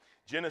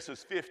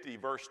Genesis 50,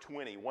 verse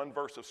 20, one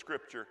verse of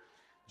Scripture.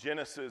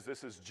 Genesis,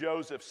 this is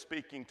Joseph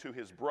speaking to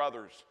his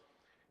brothers.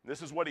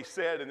 This is what he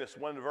said in this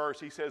one verse.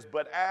 He says,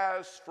 "But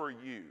as for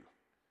you,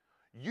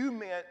 you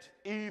meant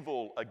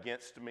evil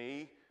against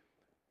me,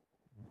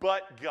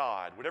 but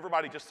God." Would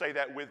everybody just say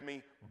that with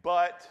me?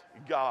 But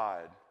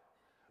God.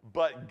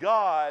 But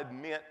God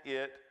meant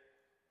it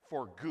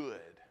for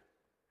good,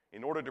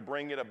 in order to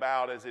bring it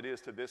about as it is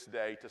to this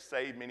day, to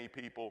save many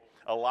people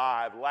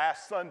alive.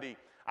 Last Sunday,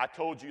 I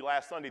told you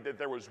that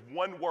there was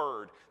one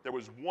word, there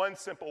was one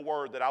simple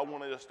word that I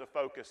wanted us to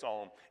focus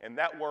on, and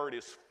that word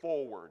is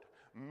forward.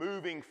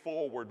 Moving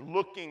forward,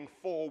 looking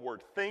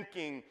forward,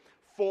 thinking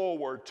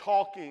forward,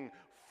 talking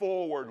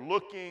forward,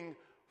 looking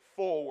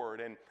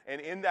forward.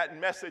 And in that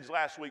message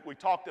last week, we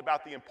talked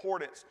about the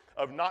importance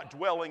of not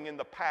dwelling in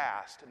the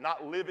past,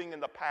 not living in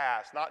the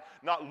past,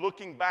 not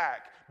looking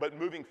back, but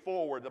moving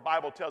forward. The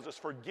Bible tells us,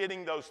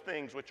 forgetting those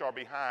things which are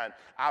behind,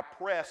 I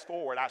press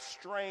forward, I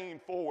strain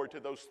forward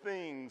to those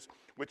things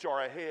which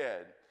are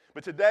ahead.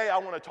 But today I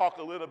want to talk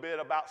a little bit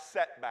about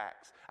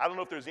setbacks. I don't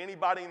know if there's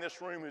anybody in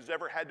this room who's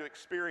ever had to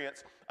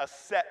experience a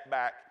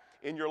setback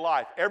in your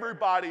life.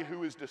 Everybody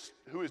who is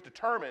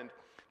determined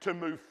to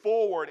move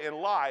forward in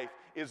life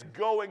is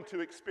going to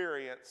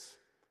experience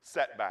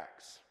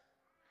setbacks.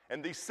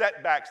 And these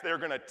setbacks, they're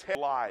going to test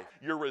life,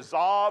 your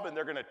resolve, and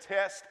they're going to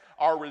test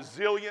our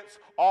resilience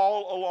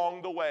all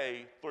along the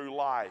way through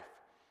life.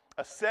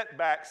 A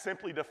setback,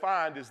 simply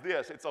defined, is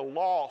this: it's a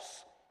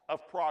loss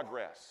of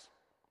progress.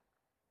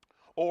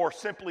 Or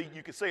simply,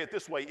 you could say it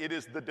this way: it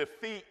is the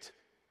defeat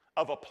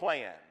of a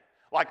plan.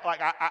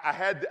 I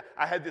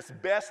had this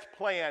best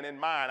plan in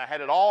mind. I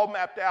had it all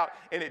mapped out,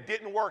 and it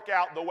didn't work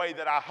out the way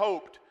that I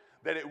hoped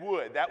that it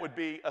would. That would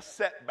be a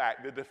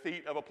setback, the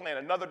defeat of a plan.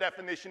 Another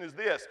definition is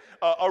this: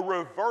 a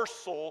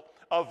reversal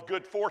of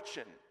good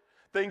fortune.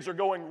 Things are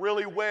going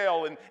really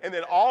well, and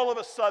then all of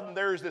a sudden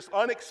there's this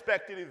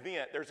unexpected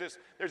event. There's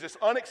this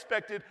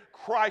unexpected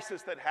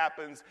crisis that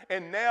happens,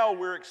 and now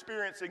we're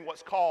experiencing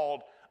what's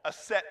called a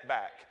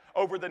setback.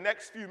 Over the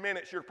next few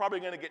minutes, you're probably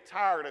going to get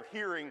tired of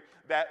hearing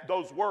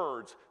those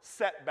words,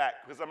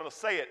 setback, because I'm going to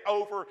say it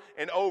over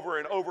and over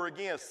and over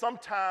again.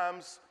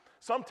 Sometimes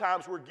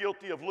we're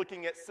guilty of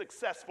looking at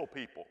successful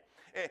people,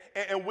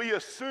 and we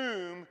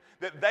assume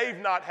that they've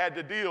not had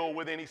to deal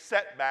with any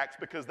setbacks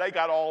because they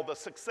got all the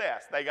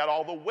success, they got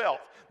all the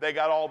wealth, they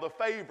got all the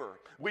favor.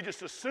 We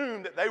just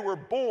assume that they were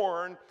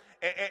born,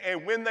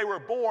 and when they were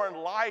born,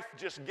 life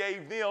just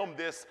gave them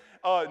this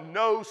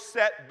no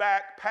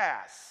setback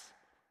pass,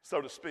 so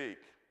to speak.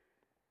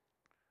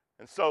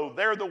 And so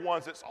they're the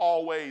ones that's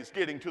always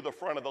getting to the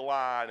front of the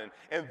line,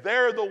 and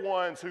they're the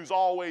ones who's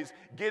always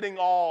getting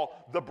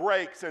all the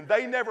breaks, and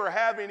they never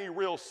have any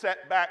real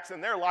setbacks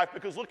in their life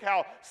because look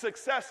how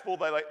successful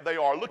they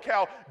are. Look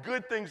how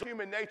good things are.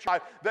 Human nature,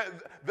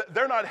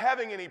 they're not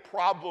having any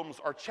problems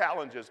or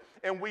challenges,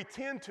 and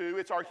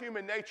it's our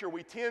human nature,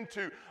 we tend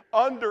to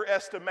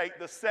underestimate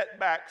the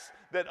setbacks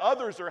that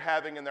others are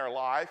having in their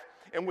life.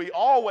 And we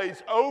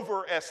always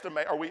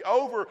overestimate, or we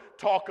over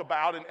talk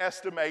about and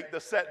estimate the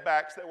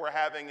setbacks that we're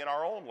having in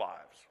our own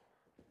lives.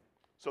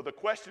 So the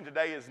question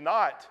today is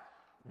not,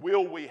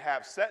 will we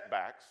have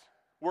setbacks?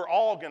 We're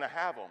all going to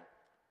have them.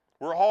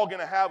 We're all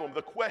going to have them.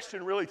 The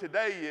question really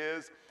today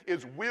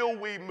is will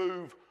we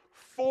move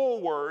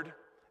forward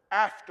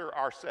after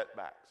our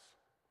setbacks?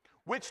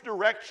 Which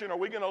direction are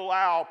we going to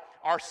allow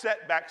our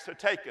setbacks to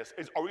take us?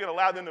 Are we going to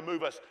allow them to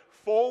move us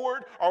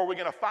forward, or are we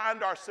going to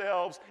find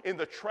ourselves in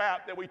the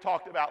trap that we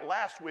talked about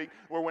last week,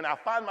 where when I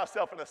find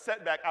myself in a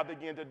setback, I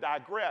begin to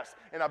digress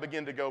and I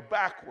begin to go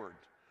backward?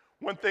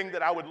 One thing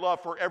that I would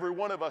love for every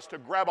one of us to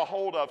grab a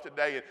hold of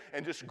today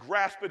and just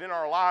grasp it in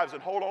our lives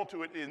and hold on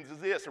to it is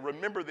this, and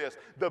remember this: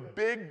 the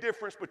big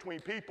difference between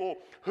people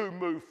who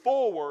move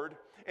forward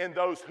and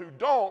those who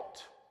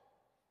don't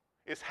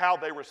is how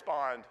they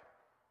respond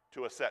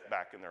to a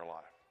setback in their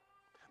life.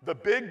 The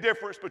big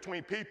difference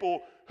between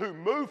people who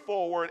move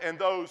forward and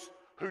those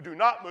who do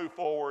not move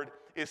forward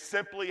is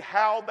simply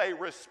how they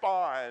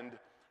respond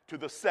to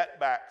the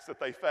setbacks that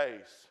they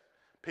face.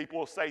 People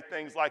will say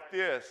things like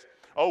this: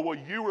 oh, well,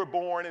 you were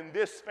born in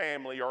this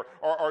family, or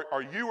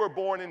you were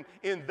born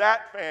in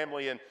that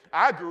family, and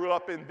I grew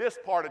up in this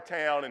part of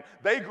town, and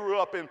they grew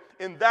up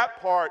in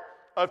that part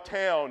of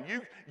town.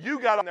 You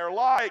got on their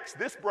likes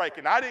this break,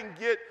 and I didn't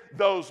get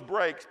those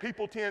breaks.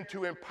 People tend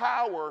to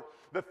empower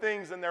the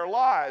things in their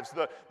lives,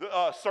 the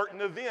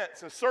certain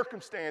events and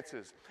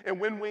circumstances. And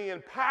when we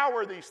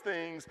empower these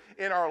things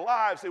in our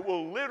lives, it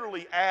will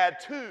literally add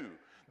to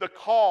the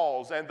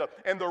cause and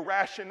the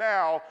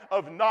rationale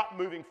of not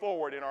moving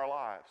forward in our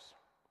lives.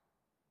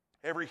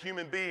 Every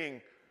human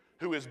being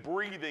who is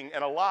breathing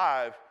and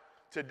alive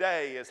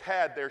today has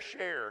had their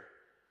share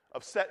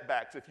of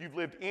setbacks. If you've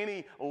lived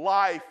any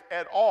life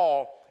at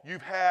all,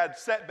 you've had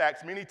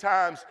setbacks. Many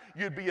times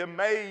you'd be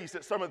amazed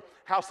at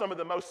how some of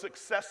the most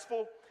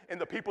successful and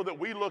the people that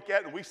we look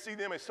at and we see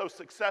them as so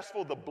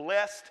successful, the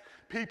blessed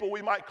people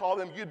we might call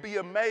them, you'd be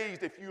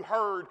amazed if you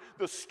heard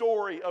the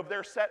story of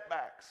their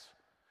setbacks.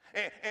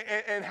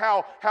 and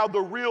how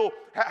the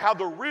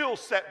real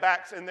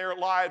setbacks in their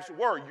lives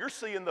were. You're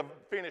seeing the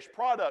finished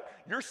product.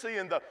 You're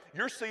seeing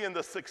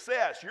the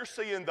success. You're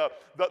seeing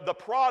the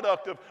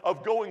product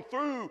of going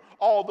through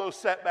all those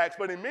setbacks.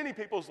 But in many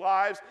people's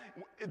lives,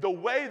 the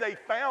way they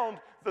found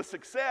the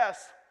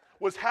success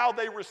was how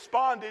they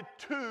responded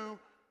to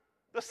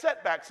the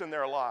setbacks in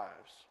their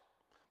lives.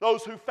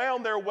 Those who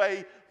found their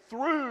way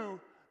through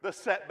the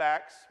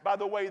setbacks by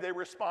the way they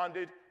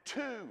responded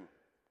to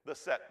the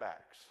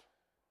setbacks.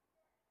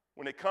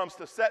 When it comes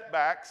to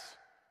setbacks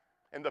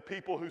and the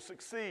people who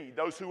succeed,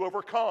 those who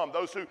overcome,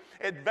 those who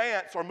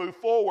advance or move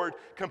forward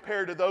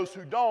compared to those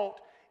who don't,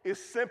 is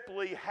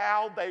simply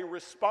how they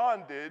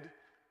responded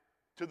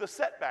to the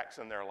setbacks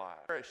in their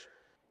lives.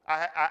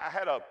 I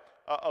had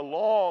a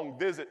long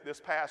visit this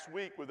past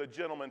week with a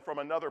gentleman from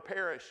another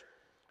parish.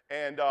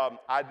 And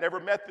I'd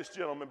never met this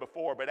gentleman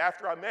before, but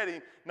after I met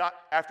him, not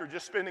after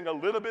just spending a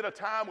little bit of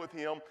time with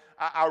him,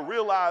 I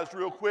realized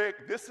real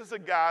quick, this is a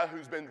guy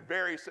who's been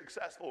very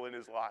successful in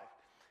his life.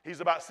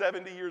 He's about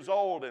 70 years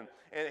old and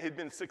had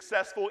been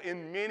successful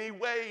in many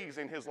ways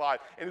in his life.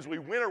 And as we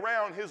went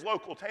around his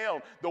local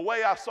town, the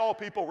way I saw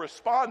people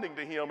responding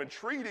to him and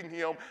treating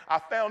him, I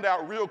found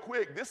out real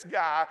quick, this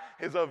guy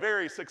is a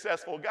very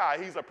successful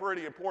guy. He's a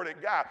pretty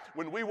important guy.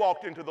 When we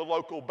walked into the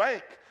local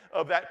bank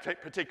of that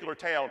particular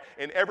town,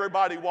 and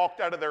everybody walked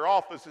out of their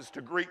offices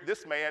to greet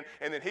this man,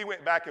 and then he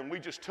went back and we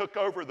just took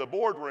over the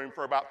boardroom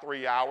for about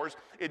 3 hours.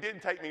 It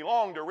didn't take me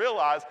long to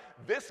realize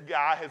this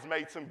guy has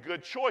made some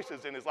good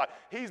choices in his life.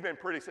 He's been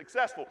pretty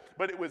successful,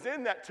 but it was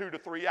in that 2 to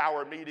 3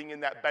 hour meeting in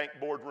that bank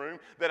boardroom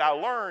that I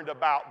learned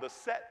about the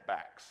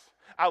setbacks.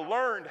 I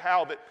learned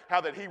how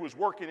that he was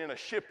working in a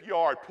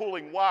shipyard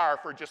pulling wire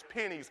for just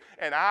pennies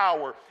an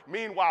hour.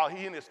 Meanwhile,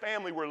 he and his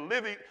family were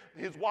living,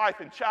 his wife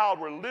and child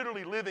were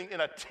literally living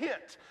in a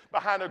tent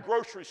behind a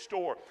grocery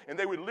store. And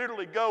they would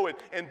literally go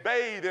and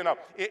bathe in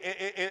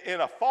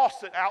a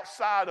faucet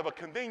outside of a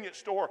convenience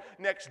store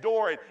next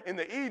door. And in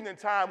the evening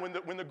time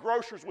when the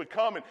grocers would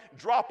come and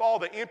drop all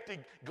the empty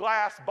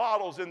glass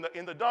bottles in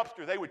the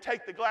dumpster, they would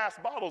take the glass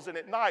bottles, and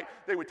at night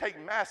they would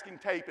take masking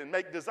tape and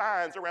make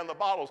designs around the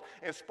bottles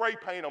and spray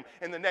paint them.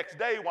 And the next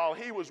day, while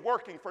he was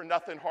working for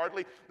nothing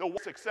hardly, the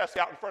success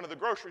out in front of the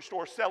grocery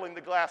store selling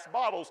the glass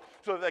bottles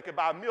so that they could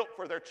buy milk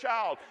for their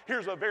child.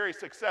 Here's a very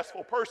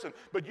successful person,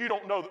 but you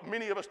don't know,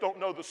 many of us don't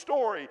know the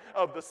story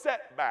of the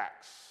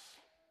setbacks.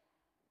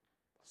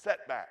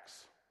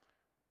 Setbacks.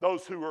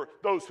 Those who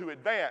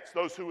advance,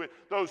 those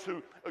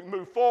who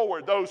move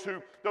forward, those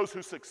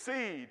who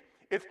succeed.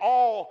 It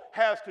all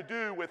has to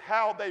do with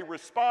how they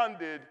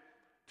responded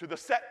to the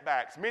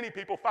setbacks. Many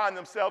people find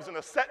themselves in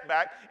a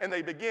setback and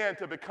they begin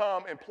to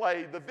become and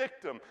play the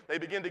victim. They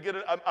begin to get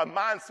a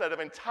mindset of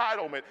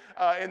entitlement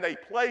and they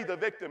play the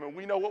victim. And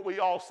we know what we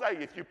all say: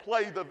 if you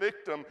play the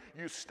victim,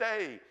 you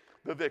stay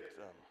the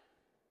victim.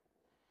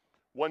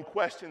 One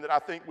question that I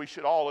think we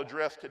should all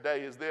address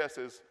today is this: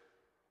 is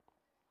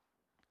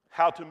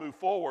how to move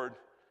forward.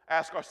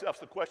 Ask ourselves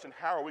the question,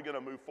 how are we going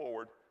to move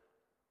forward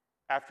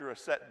after a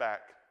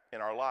setback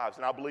in our lives?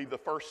 And I believe the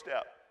first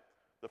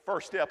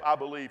step, I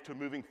believe, to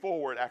moving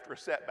forward after a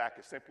setback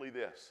is simply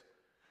this: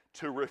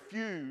 to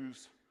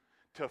refuse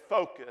to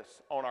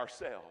focus on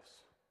ourselves,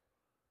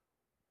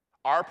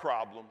 our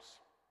problems,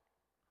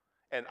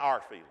 and our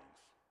feelings.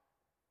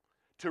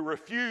 To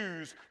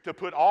refuse to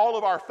put all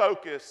of our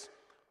focus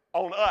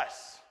on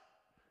us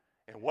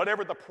and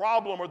whatever the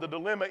problem or the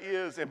dilemma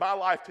is in my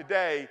life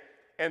today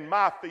and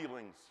my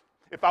feelings.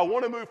 If I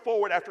want to move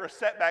forward after a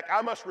setback,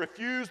 I must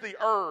refuse the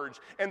urge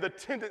and the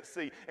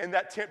tendency and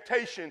that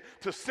temptation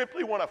to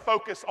simply want to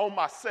focus on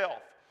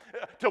myself,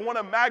 to want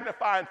to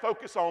magnify and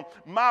focus on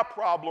my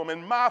problem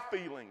and my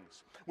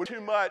feelings. When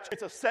too much,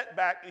 it's a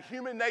setback.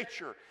 Human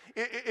nature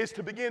is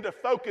to begin to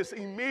focus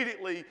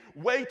immediately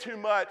way too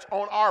much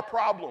on our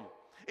problem.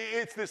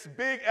 It's this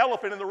big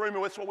elephant in the room,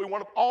 and it's what we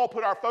want to all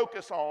put our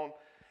focus on.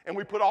 And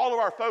we put all of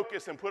our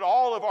focus and put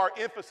all of our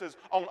emphasis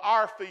on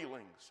our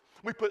feelings.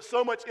 We put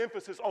so much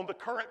emphasis on the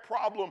current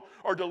problem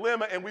or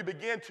dilemma, and we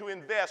begin to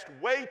invest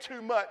way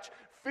too much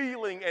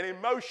feeling and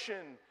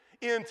emotion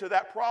into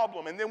that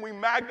problem. And then we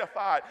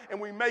magnify it and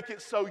we make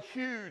it so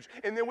huge.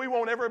 And then we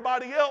want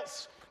everybody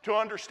else to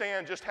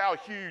understand just how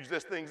huge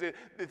this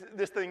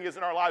thing is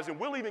in our lives. And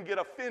we'll even get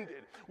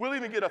offended. We'll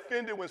even get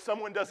offended when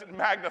someone doesn't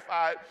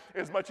magnify it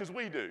as much as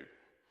we do.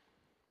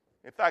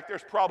 In fact,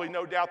 there's probably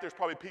no doubt there's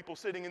probably people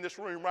sitting in this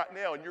room right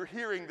now, and you're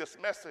hearing this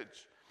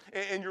message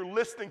and you're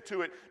listening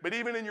to it, but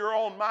even in your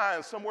own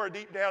mind, somewhere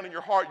deep down in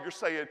your heart, you're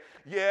saying,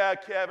 yeah,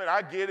 Kevin,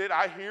 I get it,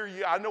 I hear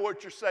you, I know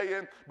what you're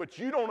saying, but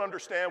you don't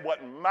understand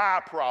what my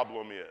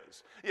problem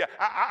is. Yeah,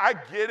 I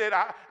get it,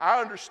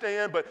 I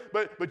understand,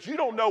 but you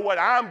don't know what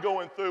I'm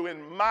going through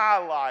in my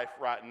life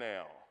right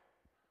now.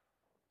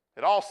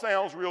 It all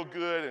sounds real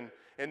good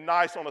and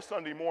nice on a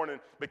Sunday morning,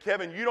 but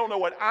Kevin, you don't know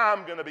what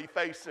I'm going to be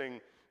facing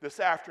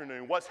this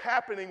afternoon. What's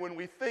happening when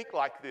we think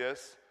like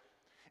this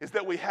is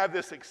that we have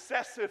this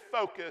excessive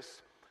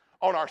focus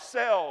on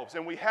ourselves,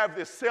 and we have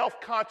this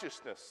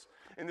self-consciousness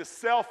and this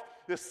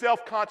this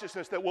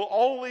self-consciousness that will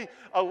only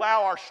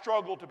allow our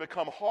struggle to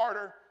become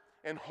harder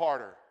and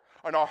harder.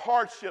 And our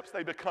hardships,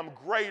 they become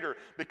greater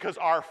because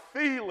our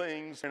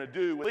feelings are going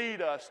to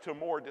lead us to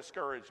more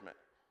discouragement.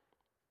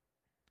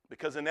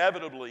 Because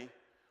inevitably,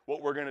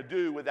 what we're going to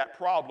do with that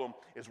problem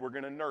is we're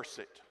going to nurse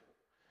it.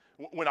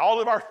 When all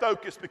of our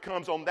focus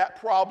becomes on that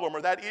problem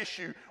or that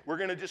issue, we're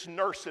going to just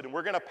nurse it and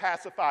we're going to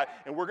pacify it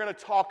and we're going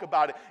to talk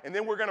about it and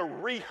then we're going to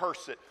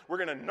rehearse it. We're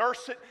going to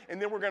nurse it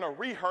and then we're going to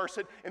rehearse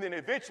it and then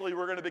eventually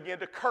we're going to begin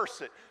to curse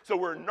it. So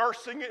we're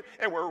nursing it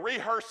and we're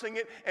rehearsing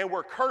it and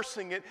we're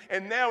cursing it,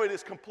 and now it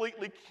is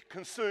completely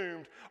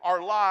consumed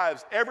our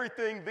lives.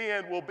 Everything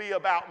then will be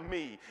about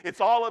me.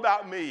 It's all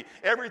about me.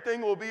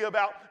 Everything will be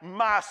about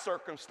my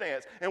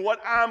circumstance and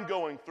what I'm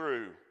going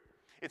through.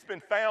 It's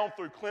been found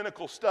through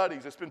clinical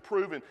studies, it's been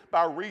proven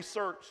by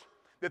research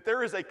that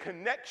there is a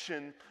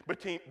connection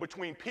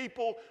between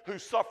people who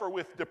suffer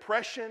with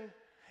depression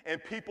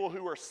and people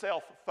who are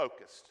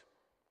self-focused.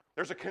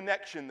 There's a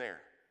connection there.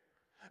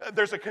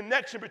 There's a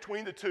connection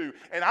between the two.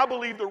 And I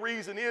believe the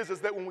reason is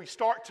that when we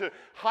start to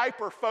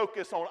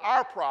hyper-focus on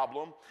our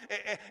problem,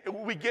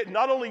 we get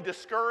not only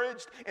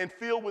discouraged and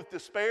filled with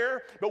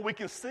despair, but we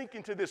can sink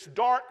into this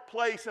dark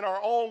place in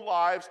our own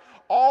lives,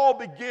 all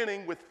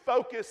beginning with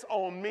focus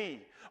on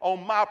me,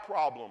 on my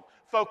problem,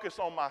 focus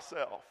on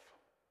myself.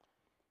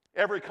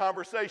 Every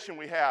conversation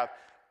we have,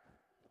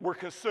 we're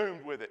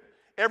consumed with it.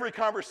 Every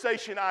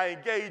conversation I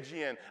engage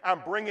in, I'm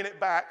bringing it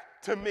back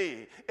to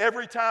me.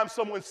 Every time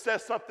someone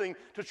says something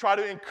to try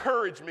to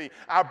encourage me,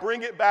 I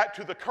bring it back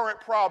to the current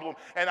problem,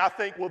 and I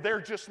think, well, they're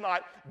just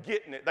not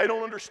getting it. They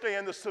don't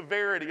understand the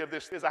severity of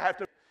this.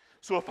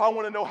 So if I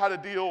want to know how to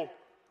deal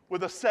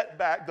with a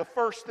setback, the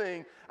first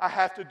thing I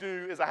have to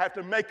do is I have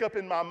to make up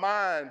in my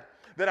mind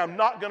that I'm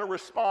not going to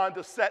respond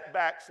to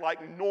setbacks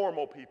like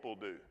normal people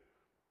do.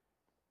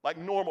 Like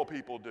normal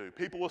people do.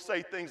 People will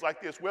say things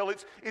like this, well,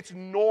 it's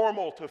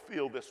normal to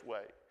feel this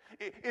way.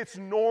 It's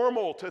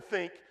normal to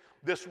think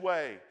this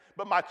way.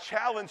 But my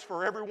challenge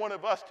for every one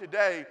of us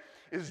today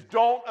is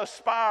don't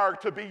aspire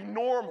to be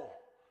normal.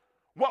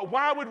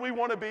 Why would we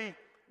want to be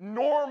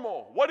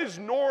normal? What is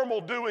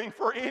normal doing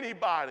for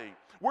anybody?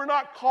 We're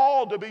not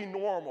called to be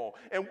normal.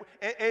 And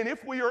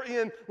if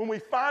when we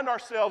find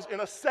ourselves in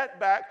a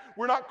setback,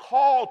 we're not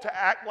called to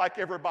act like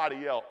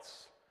everybody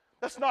else.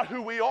 That's not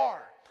who we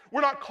are.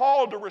 We're not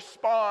called to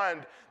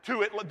respond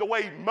to it the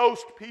way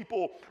most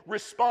people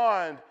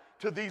respond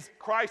to these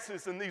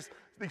crises and these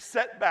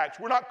setbacks.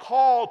 We're not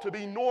called to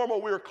be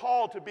normal. We're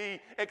called to be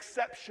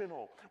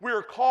exceptional.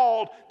 We're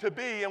called to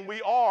be, and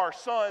we are,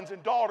 sons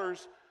and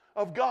daughters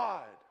of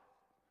God.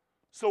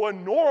 So a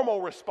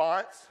normal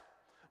response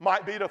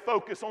might be to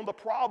focus on the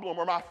problem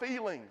or my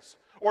feelings,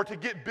 or to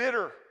get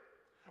bitter,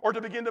 or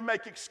to begin to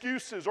make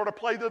excuses, or to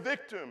play the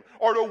victim,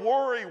 or to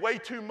worry way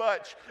too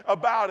much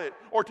about it,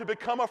 or to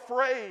become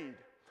afraid.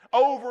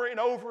 Over and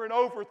over and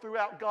over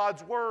throughout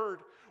God's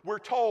Word, we're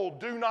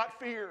told, do not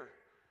fear.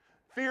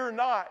 Fear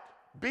not.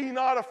 Be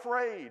not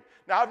afraid.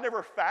 Now, I've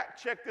never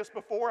fact-checked this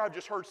before. I've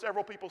just heard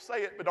several people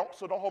say it,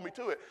 so don't hold me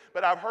to it.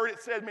 But I've heard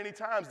it said many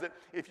times that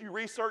if you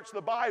research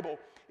the Bible,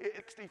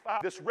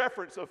 this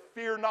reference of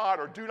fear not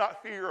or do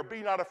not fear or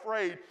be not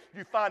afraid,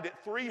 you find it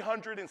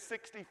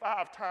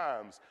 365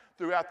 times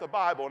throughout the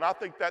Bible. And I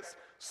think that's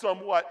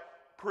somewhat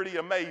pretty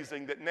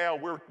amazing that now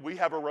we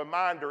have a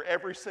reminder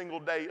every single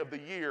day of the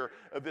year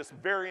of this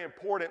very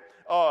important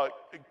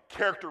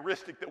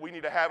characteristic that we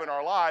need to have in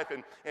our life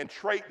and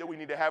trait that we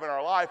need to have in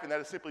our life, and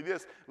that is simply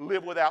this: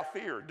 live without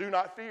fear. Do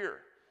not fear.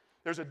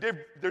 There's a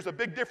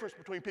big difference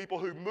between people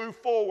who move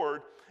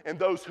forward and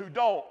those who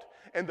don't,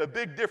 and the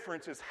big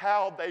difference is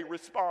how they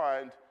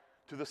respond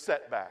to the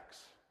setbacks.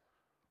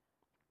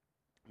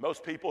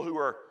 Most people who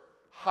are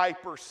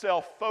hyper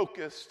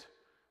self-focused,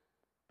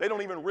 they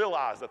don't even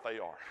realize that they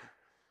are.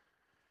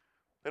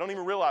 They don't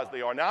even realize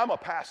they are. Now, I'm a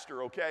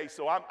pastor, okay?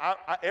 So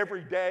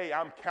every day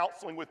I'm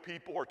counseling with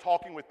people or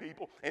talking with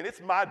people, and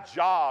it's my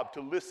job to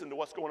listen to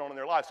what's going on in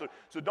their life.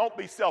 So don't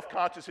be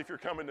self-conscious if you're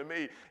coming to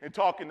me and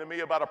talking to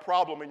me about a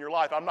problem in your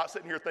life. I'm not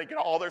sitting here thinking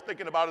all they're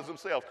thinking about is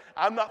themselves.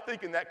 I'm not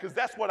thinking that, because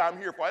that's what I'm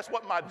here for. That's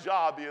what my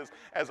job is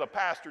as a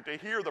pastor, to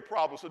hear the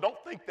problem. So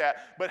don't think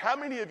that. But how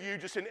many of you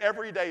just in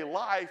everyday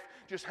life,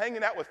 just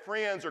hanging out with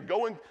friends or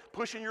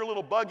pushing your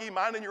little buggy,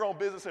 minding your own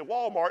business at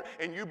Walmart,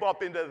 and you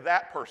bump into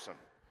that person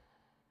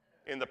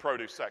in the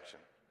produce section?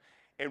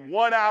 And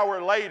 1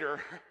 hour later,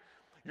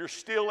 you're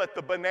still at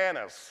the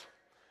bananas,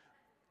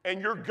 and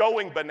you're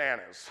going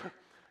bananas,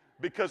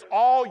 because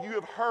all you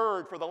have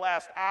heard for the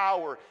last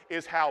hour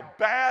is how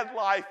bad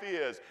life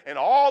is and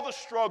all the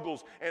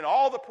struggles and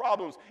all the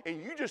problems,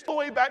 and you just go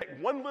way back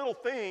one little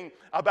thing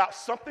about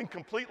something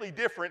completely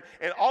different,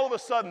 and all of a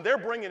sudden they're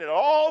bringing it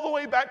all the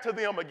way back to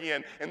them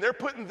again, and they're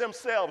putting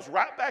themselves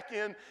right back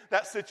in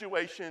that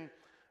situation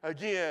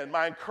again.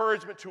 My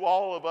encouragement to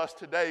all of us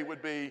today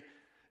would be,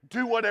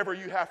 do whatever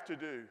you have to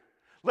do.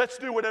 Let's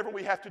do whatever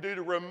we have to do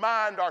to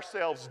remind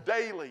ourselves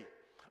daily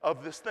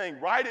of this thing.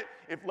 Write it.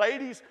 If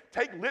ladies,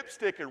 take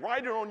lipstick and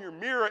write it on your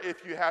mirror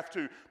if you have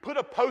to. Put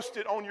a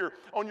Post-it on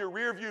your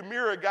rear view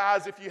mirror,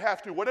 guys, if you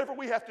have to. Whatever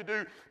we have to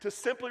do to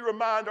simply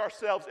remind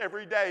ourselves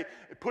every day.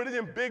 Put it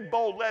in big,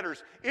 bold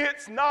letters.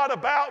 It's not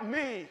about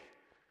me.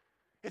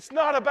 It's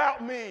not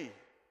about me.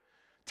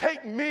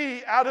 Take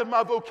me out of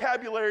my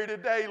vocabulary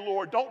today,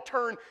 Lord. Don't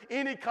turn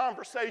any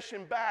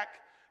conversation back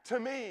to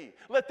me.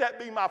 Let that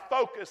be my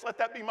focus. Let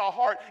that be my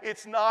heart.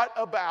 It's not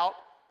about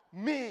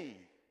me.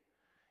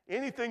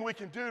 Anything we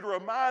can do to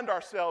remind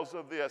ourselves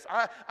of this.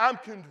 I'm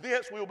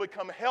convinced we'll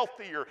become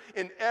healthier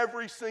in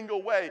every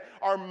single way.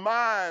 Our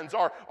minds,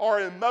 our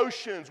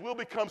emotions will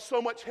become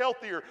so much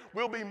healthier.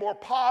 We'll be more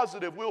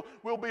positive.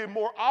 We'll be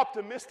more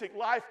optimistic,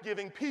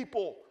 life-giving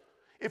people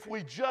if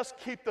we just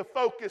keep the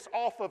focus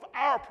off of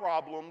our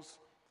problems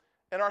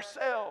and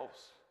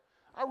ourselves.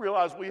 I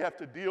realize we have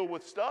to deal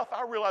with stuff.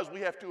 I realize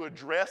we have to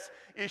address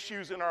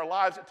issues in our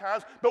lives at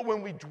times. But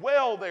when we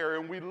dwell there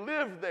and we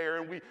live there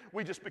and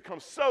we just become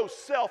so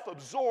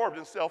self-absorbed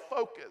and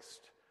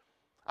self-focused.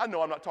 I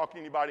know I'm not talking to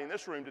anybody in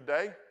this room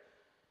today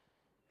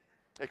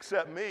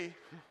except me.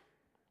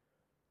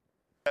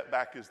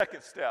 Setback is the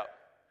second step.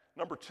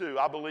 Number 2,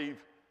 I believe,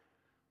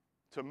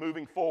 to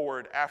moving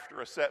forward after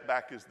a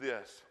setback is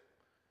this.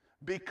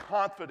 Be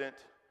confident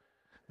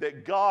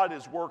that God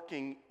is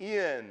working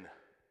in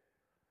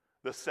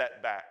the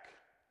setback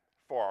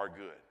for our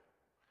good.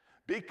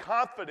 Be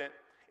confident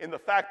in the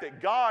fact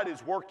that God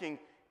is working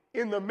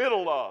in the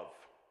middle of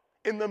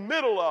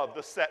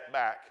the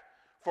setback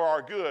for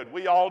our good.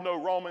 We all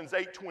know Romans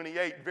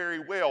 8:28 very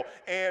well,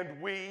 and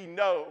we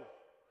know.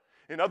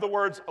 In other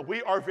words,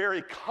 we are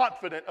very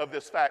confident of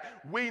this fact.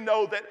 We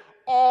know that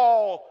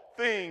all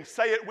things,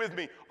 say it with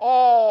me,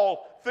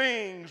 all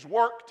things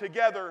work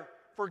together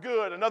for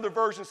good. Another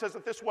version says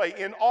it this way: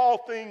 in all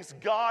things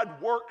God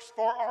works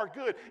for our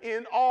good.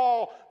 In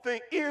all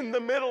things, in the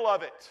middle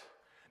of it.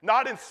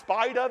 Not in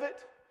spite of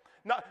it,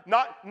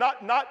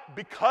 not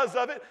because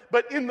of it,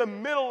 but in the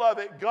middle of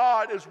it,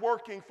 God is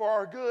working for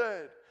our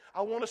good.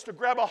 I want us to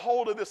grab a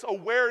hold of this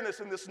awareness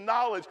and this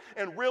knowledge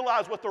and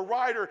realize what the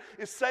writer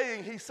is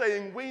saying. He's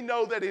saying we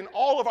know that in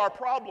all of our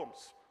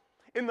problems,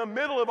 in the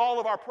middle of all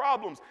of our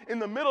problems, in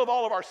the middle of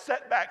all of our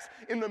setbacks,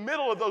 in the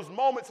middle of those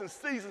moments and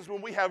seasons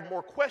when we have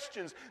more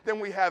questions than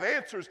we have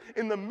answers,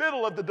 in the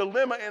middle of the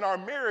dilemma in our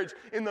marriage,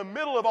 in the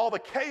middle of all the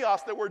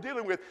chaos that we're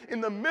dealing with,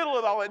 in the middle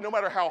of all that, no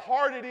matter how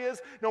hard it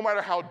is, no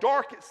matter how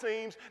dark it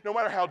seems, no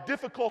matter how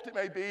difficult it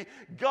may be,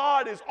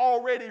 God is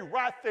already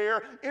right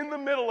there in the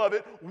middle of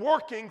it,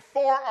 working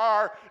for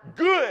our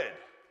good.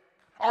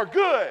 Our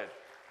good.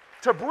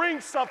 To bring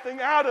something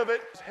out of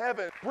it,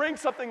 heaven, bring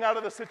something out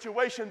of the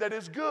situation that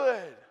is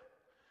good.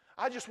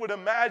 I just would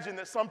imagine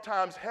that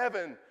sometimes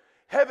heaven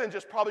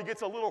just probably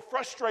gets a little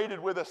frustrated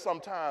with us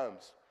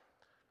sometimes.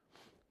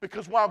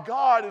 Because while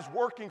God is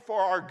working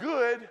for our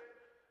good,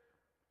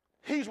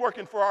 He's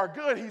working for our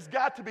good. He's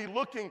got to be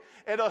looking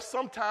at us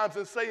sometimes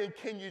and saying,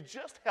 can you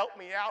just help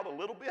me out a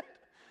little bit?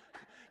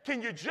 Can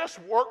you just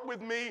work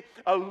with me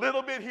a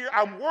little bit here?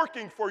 I'm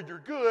working for your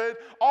good.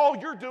 All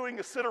you're doing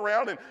is sit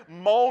around and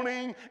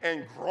moaning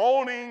and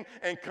groaning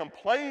and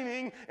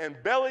complaining and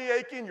belly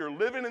aching. You're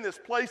living in this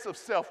place of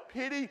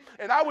self-pity,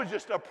 and I would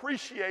just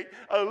appreciate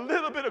a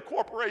little bit of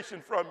cooperation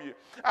from you.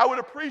 I would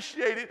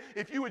appreciate it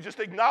if you would just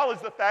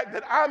acknowledge the fact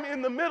that I'm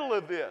in the middle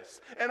of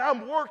this, and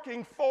I'm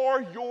working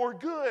for your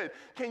good.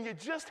 Can you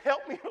just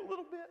help me a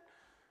little bit?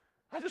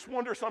 I just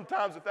wonder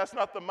sometimes if that's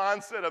not the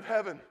mindset of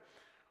heaven.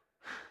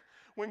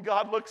 When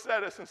God looks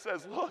at us and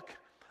says, look,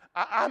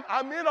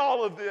 I'm in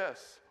all of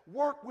this.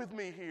 Work with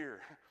me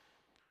here.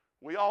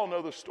 We all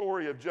know the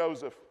story of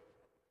Joseph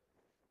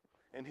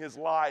and his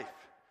life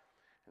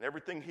and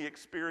everything he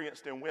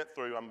experienced and went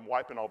through. I'm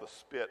wiping all the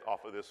spit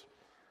off of this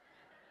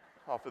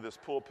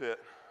pulpit.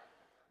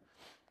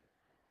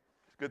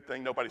 It's a good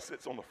thing nobody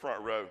sits on the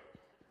front row.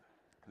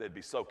 They'd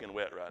be soaking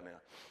wet right now.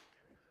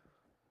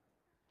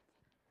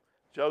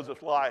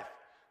 Joseph's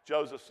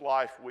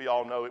life, we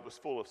all know it was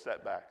full of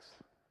setbacks.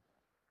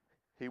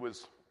 He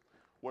was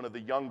one of the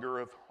younger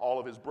of all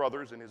of his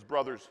brothers, and his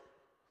brothers,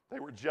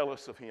 they were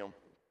jealous of him.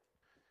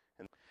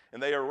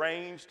 And they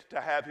arranged to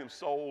have him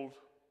sold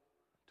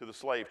to the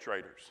slave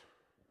traders.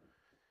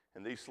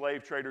 And these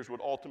slave traders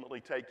would ultimately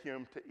take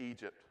him to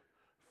Egypt,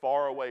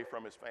 far away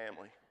from his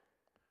family.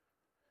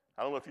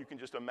 I don't know if you can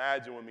just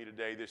imagine with me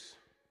today this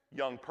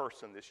young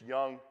person, this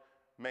young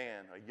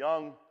man, a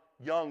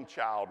young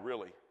child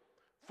really,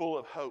 full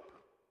of hope,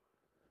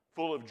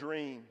 full of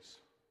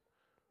dreams,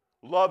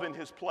 loving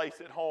his place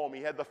at home.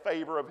 He had the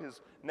favor of his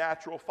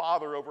natural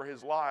father over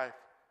his life.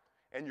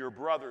 And your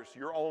brothers,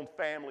 your own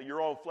family,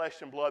 your own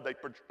flesh and blood,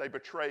 they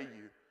betray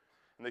you.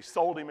 And they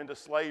sold him into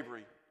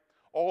slavery.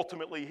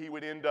 Ultimately, he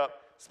would end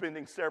up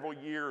spending several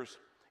years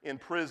in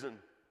prison.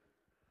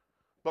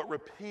 But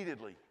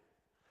repeatedly,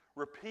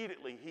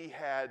 he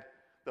had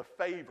the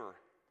favor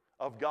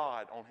of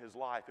God on his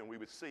life, and we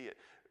would see it.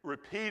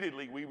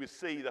 Repeatedly, we would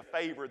see the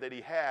favor that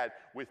he had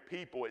with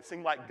people. It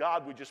seemed like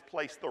God would just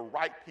place the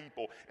right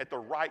people at the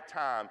right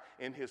time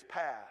in his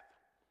path.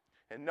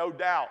 And no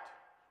doubt,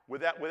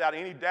 without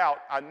any doubt,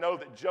 I know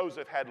that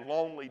Joseph had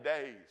lonely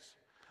days.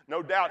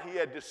 No doubt he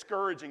had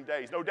discouraging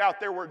days. No doubt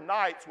there were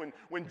nights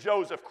when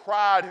Joseph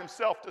cried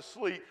himself to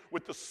sleep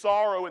with the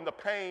sorrow and the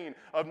pain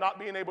of not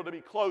being able to be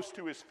close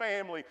to his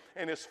family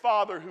and his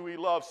father who he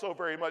loved so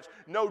very much.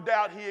 No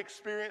doubt he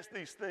experienced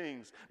these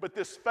things. But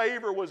this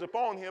favor was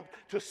upon him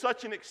to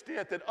such an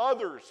extent that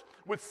others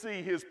would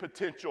see his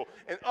potential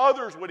and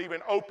others would even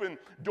open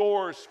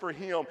doors for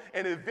him.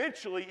 And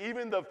eventually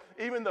even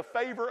the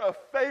favor of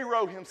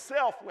Pharaoh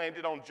himself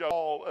landed on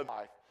Joseph's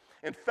life.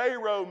 And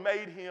Pharaoh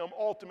made him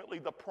ultimately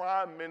the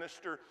prime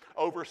minister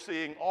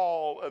overseeing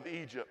all of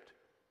Egypt.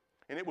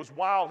 And it was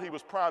while he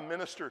was prime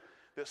minister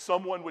that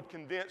someone would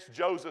convince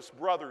Joseph's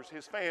brothers,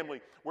 his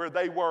family, where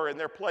they were in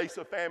their place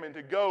of famine,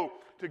 to go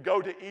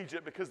to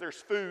Egypt because there's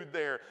food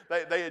there.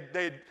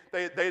 They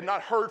had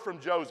not heard from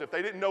Joseph.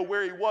 They didn't know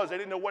where he was. They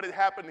didn't know what had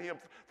happened to him.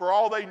 For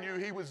all they knew,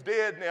 he was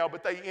dead now,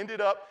 but they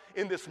ended up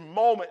in this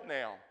moment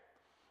now.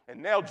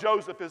 And now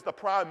Joseph is the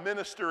prime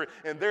minister,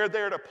 and they're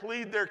there to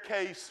plead their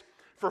case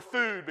for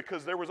food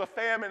because there was a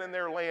famine in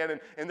their land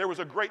and there was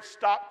a great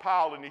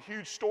stockpile and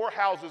huge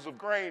storehouses of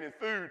grain and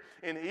food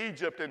in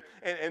Egypt.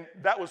 And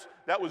that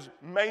was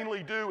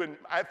mainly due, and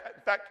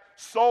in fact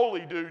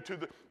solely due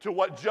to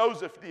what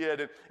Joseph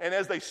did. And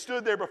as they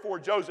stood there before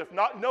Joseph,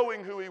 not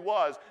knowing who he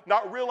was,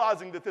 not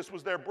realizing that this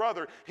was their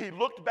brother, he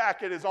looked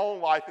back at his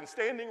own life, and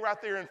standing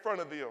right there in front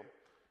of them,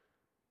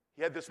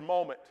 he had this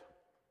moment.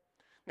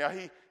 Now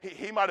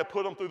he might have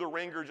put them through the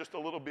ringer just a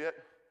little bit,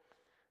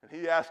 and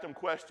he asked them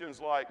questions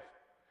like,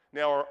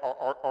 now,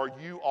 are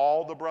you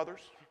all the brothers?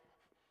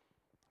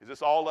 Is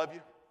this all of you?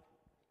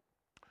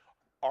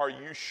 Are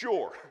you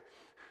sure?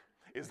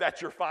 Is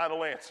that your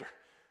final answer?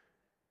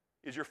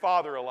 Is your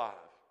father alive?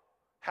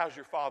 How's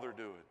your father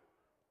doing?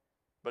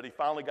 But he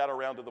finally got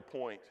around to the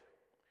point,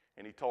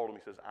 and he told him,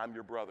 he says, I'm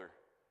your brother.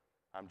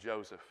 I'm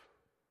Joseph.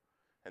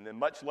 And then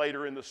much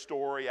later in the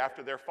story,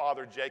 after their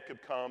father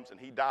Jacob comes and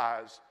he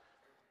dies,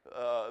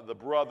 the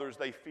brothers,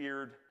 they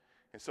feared.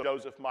 And so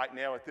Joseph might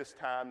now at this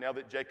time, now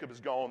that Jacob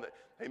is gone, that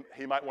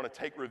he might want to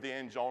take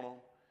revenge on them.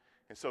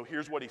 And so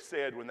here's what he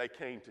said when they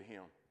came to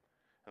him.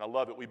 And I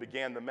love it. We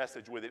began the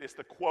message with it. It's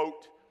the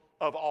quote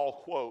of all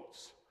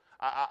quotes.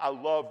 I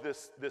love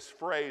this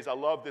phrase. I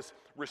love this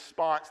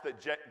response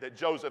that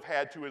Joseph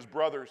had to his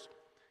brothers.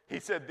 He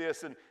said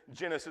this in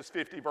Genesis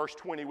 50, verse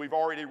 20. We've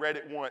already read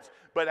it once.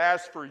 But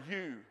as for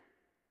you,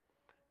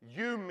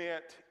 you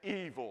meant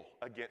evil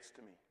against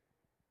me.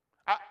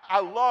 I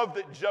love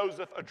that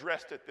Joseph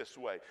addressed it this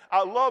way.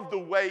 I love the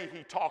way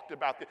he talked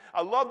about it.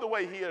 I love the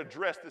way he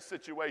addressed the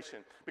situation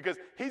because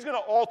he's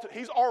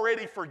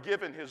already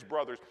forgiven his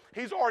brothers.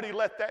 He's already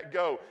let that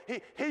go.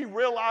 He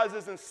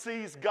realizes and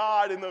sees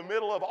God in the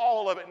middle of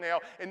all of it now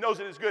and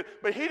knows it is good,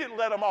 but he didn't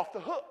let him off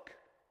the hook.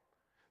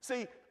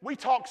 See, we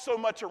talk so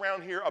much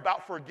around here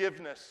about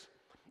forgiveness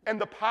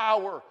and the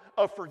power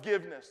of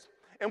forgiveness.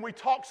 And we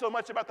talk so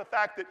much about the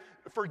fact that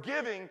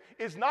forgiving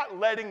is not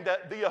letting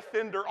the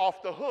offender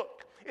off the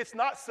hook. It's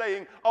not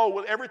saying, oh,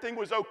 well, everything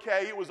was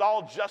okay, it was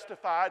all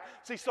justified.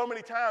 See, so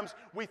many times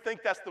we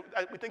think that's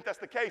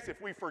the case.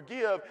 If we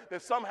forgive, then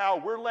somehow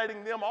we're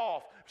letting them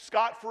off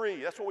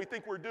scot-free. That's what we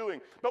think we're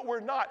doing. But we're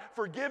not.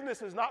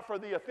 Forgiveness is not for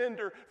the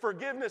offender.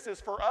 Forgiveness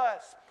is for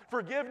us.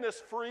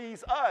 Forgiveness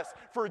frees us.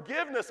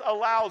 Forgiveness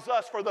allows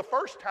us for the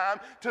first time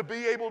to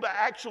be able to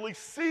actually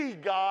see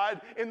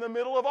God in the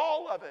middle of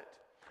all of it.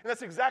 And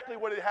that's exactly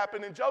what had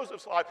happened in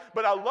Joseph's life.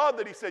 But I love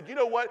that he said, you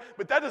know what?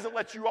 But that doesn't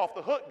let you off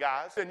the hook,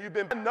 guys. And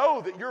I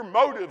know that your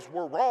motives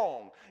were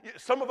wrong.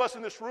 Some of us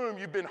in this room,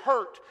 you've been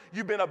hurt.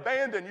 You've been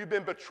abandoned. You've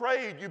been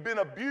betrayed. You've been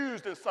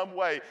abused in some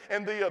way.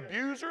 And the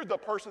abuser, the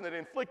person that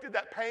inflicted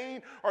that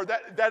pain or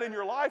that in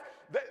your life,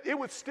 it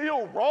was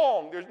still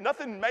wrong. There's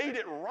nothing made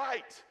it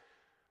right.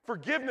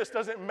 Forgiveness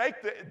doesn't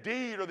make the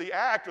deed or the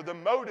act or the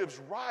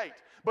motives right,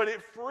 but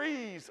it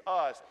frees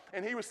us.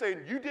 And he was saying,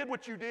 you did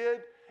what you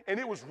did, and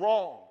it was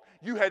wrong.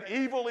 You had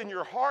evil in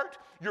your heart.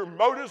 Your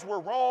motives were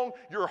wrong.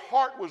 Your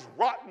heart was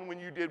rotten when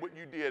you did what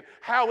you did.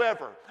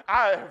 However,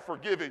 I have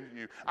forgiven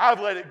you.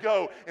 I've let it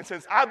go. And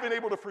since I've been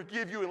able to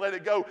forgive you and let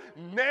it go,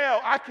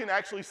 now I can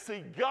actually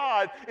see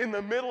God in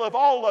the middle of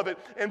all of it.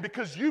 And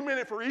because you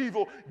meant it for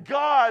evil,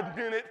 God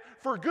meant it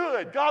for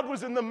good. God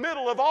was in the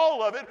middle of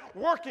all of it,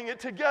 working it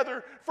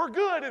together for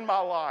good in my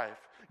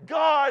life.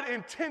 God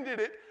intended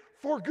it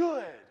for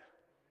good.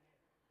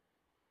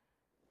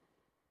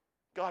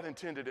 God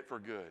intended it for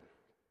good.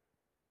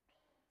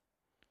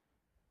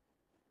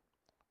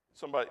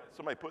 Somebody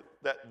put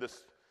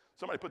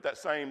that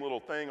same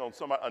little thing on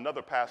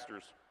another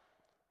pastor's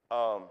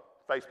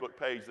Facebook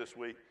page this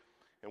week,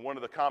 and one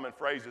of the common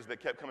phrases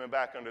that kept coming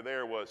back under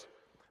there was,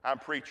 "I'm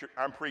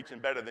preaching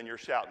better than you're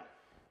shouting."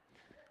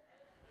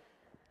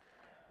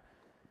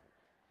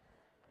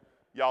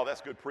 Y'all,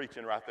 that's good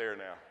preaching right there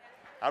now.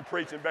 I'm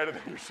preaching better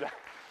than you're shouting.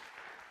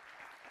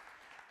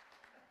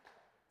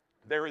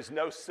 There is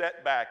no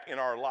setback in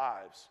our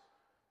lives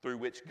through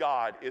which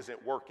God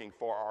isn't working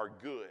for our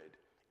good,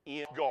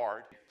 in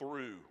guard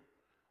through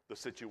the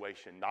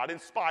situation, not in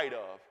spite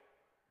of.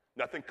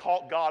 Nothing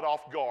caught God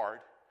off guard.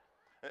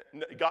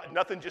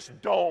 Nothing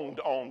just dawned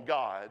on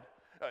God.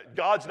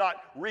 God's not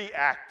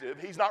reactive.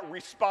 He's not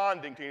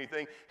responding to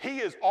anything.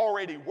 He is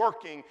already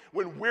working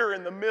when we're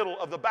in the middle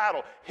of the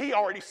battle. He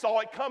already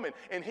saw it coming,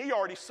 and he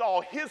already saw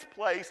his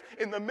place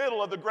in the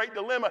middle of the great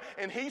dilemma,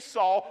 and he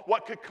saw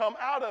what could come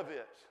out of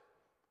it.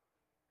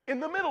 In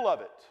the middle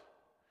of it.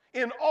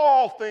 In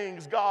all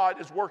things,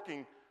 God is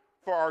working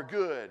for our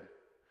good.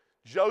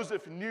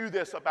 Joseph knew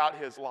this about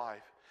his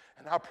life.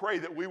 And I pray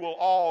that we will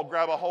all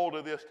grab a hold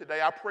of this today.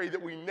 I pray that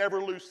we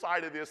never lose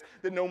sight of this,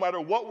 that no matter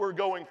what we're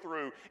going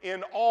through,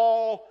 in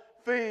all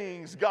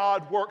things,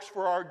 God works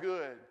for our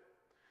good.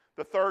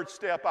 The third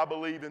step, I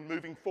believe, in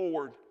moving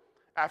forward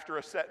after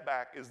a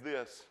setback is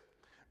this: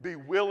 be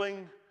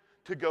willing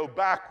to go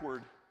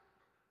backward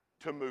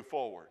to move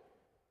forward.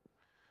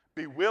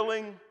 Be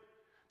willing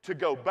to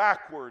go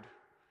backward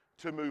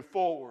to move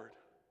forward.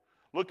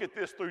 Look at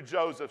this through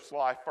Joseph's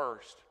life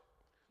first.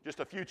 Just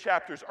a few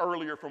chapters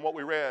earlier from what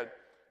we read,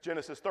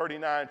 Genesis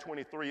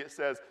 39:23, it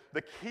says,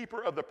 the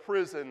keeper of the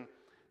prison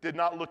did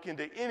not look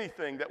into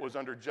anything that was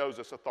under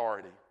Joseph's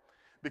authority,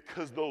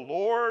 because the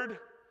Lord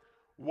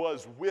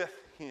was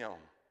with him.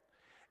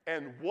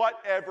 And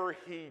whatever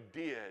he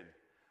did,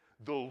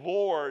 the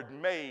Lord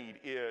made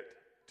it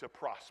to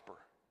prosper.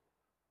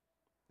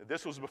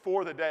 This was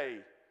before the day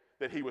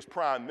that he was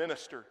prime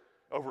minister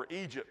over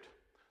Egypt.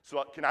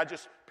 So can I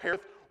just pair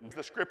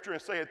the scripture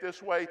and say it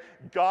this way?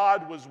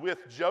 God was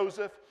with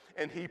Joseph,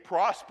 and he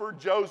prospered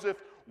Joseph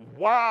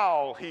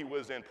while he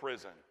was in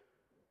prison.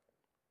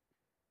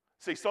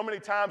 See, so many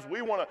times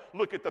we want to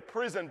look at the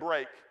prison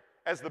break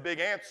as the big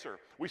answer.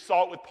 We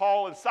saw it with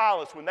Paul and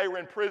Silas when they were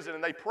in prison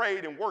and they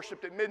prayed and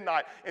worshiped at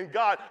midnight, and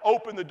God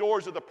opened the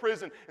doors of the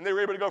prison and they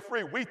were able to go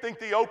free. We think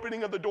the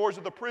opening of the doors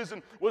of the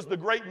prison was the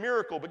great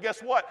miracle, but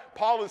guess what?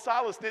 Paul and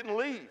Silas didn't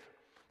leave.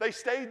 They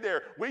stayed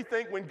there. We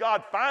think when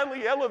God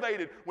finally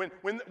elevated, when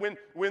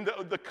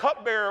the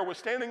cupbearer was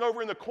standing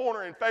over in the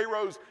corner in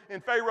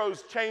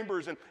Pharaoh's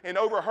chambers and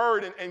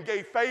overheard and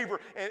gave favor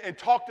and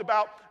talked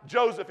about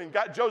Joseph and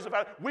got Joseph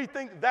out, we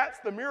think that's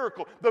the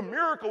miracle. The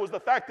miracle was the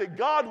fact that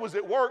God was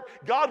at work.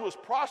 God was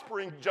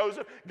prospering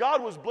Joseph.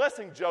 God was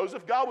blessing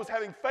Joseph. God was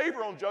having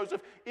favor on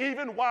Joseph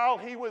even while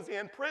he was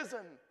in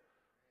prison,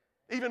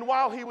 even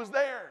while he was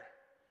there.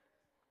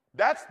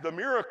 That's the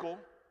miracle.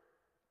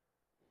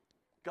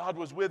 God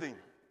was with him.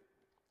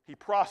 He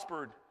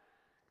prospered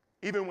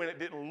even when it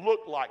didn't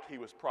look like he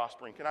was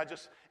prospering. Can I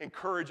just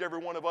encourage every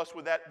one of us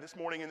with that this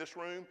morning in this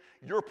room?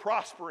 You're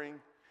prospering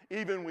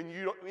even when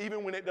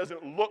it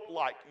doesn't look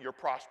like you're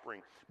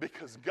prospering,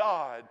 because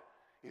God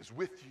is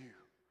with you.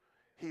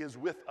 He is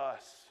with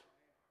us.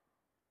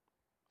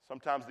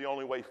 Sometimes the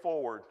only way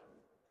forward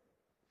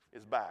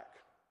is back.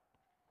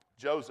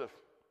 Joseph,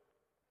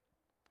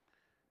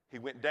 he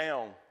went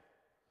down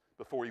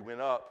before he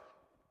went up.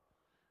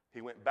 He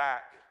went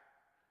back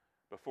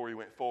before he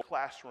went forward.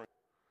 Classroom.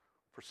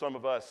 For some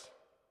of us,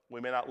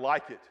 we may not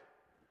like it,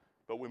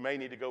 but we may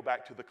need to go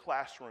back to the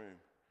classroom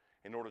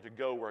in order to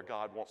go where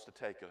God wants to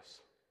take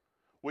us.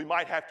 We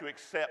might have to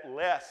accept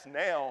less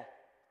now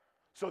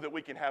so that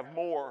we can have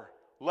more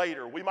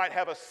later. We might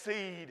have a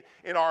seed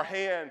in our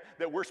hand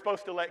that we're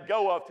supposed to let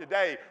go of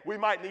today. We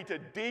might need to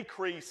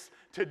decrease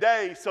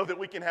today so that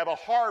we can have a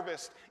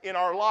harvest in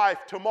our life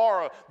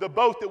tomorrow. The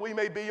boat that we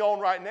may be on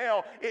right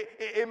now,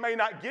 it may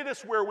not get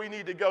us where we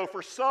need to go.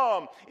 For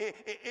some,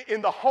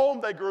 in the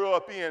home they grew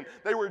up in,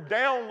 they were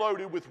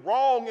downloaded with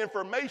wrong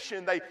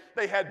information.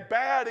 They had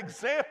bad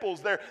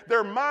examples.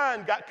 Their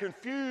mind got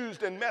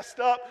confused and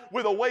messed up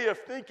with a way of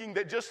thinking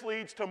that just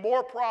leads to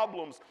more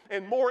problems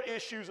and more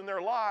issues in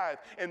their life.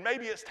 And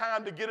maybe it's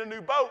time to get a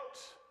new boat.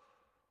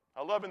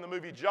 I love in the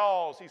movie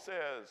Jaws, he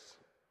says,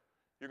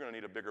 you're going to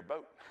need a bigger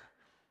boat.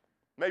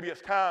 Maybe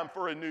it's time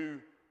for a new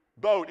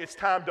boat. It's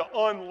time to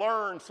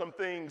unlearn some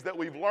things that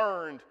we've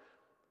learned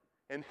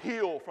and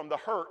heal from the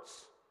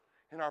hurts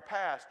in our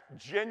past.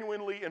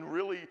 Genuinely and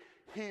really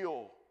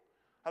heal.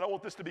 I don't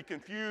want this to be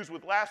confused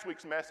with last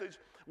week's message.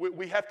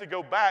 We have to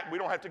go back. We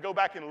don't have to go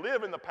back and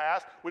live in the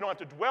past. We don't have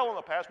to dwell in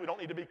the past. We don't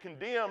need to be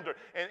condemned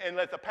and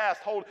let the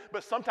past hold.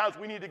 But sometimes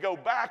we need to go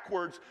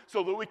backwards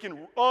so that we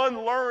can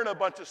unlearn a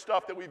bunch of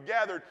stuff that we've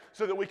gathered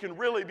so that we can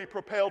really be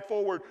propelled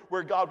forward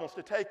where God wants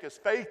to take us.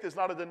 Faith is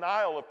not a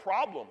denial of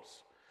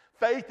problems.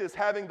 Faith is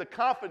having the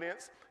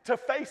confidence to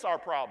face our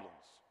problems.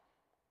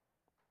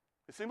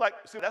 It seems like,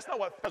 that's not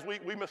what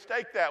we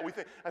mistake that. We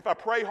think if I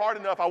pray hard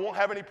enough, I won't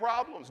have any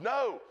problems.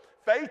 No.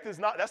 Faith is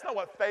not, that's not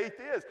what faith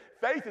is.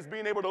 Faith is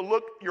being able to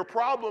look your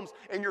problems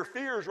and your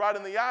fears right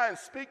in the eye and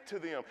speak to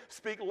them.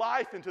 Speak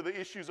life into the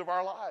issues of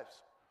our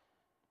lives.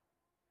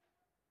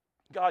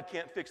 God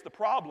can't fix the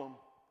problem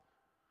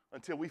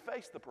until we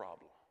face the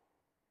problem.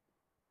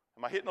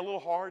 Am I hitting a little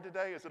hard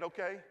today? Is it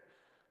okay?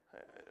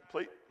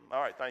 Please.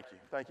 All right, thank you.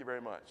 Thank you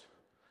very much.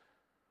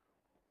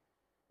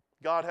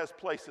 God has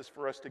places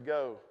for us to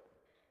go,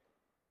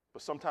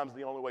 but sometimes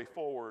the only way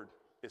forward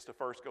is to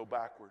first go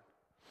backward.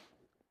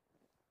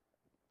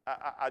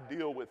 I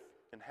deal with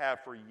and have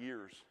for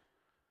years.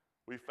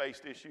 We've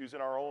faced issues in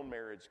our own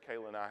marriage,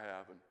 Kayla and I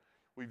have, and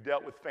we've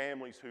dealt with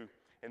families who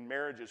and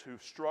marriages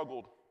who've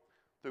struggled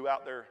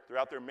throughout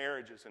their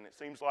marriages. And it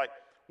seems like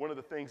one of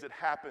the things that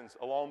happens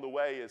along the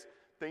way is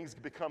things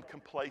become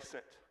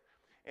complacent.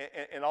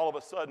 And all of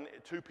a sudden,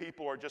 two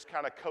people are just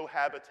kind of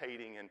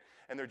cohabitating,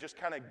 and they're just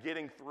kind of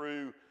getting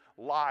through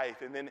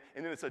life. And then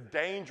it's a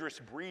dangerous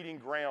breeding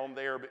ground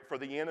there for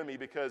the enemy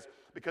because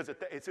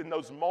it's in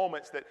those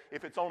moments that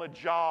if it's on a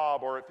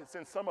job or if it's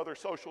in some other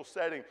social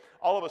setting,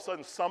 all of a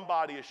sudden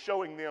somebody is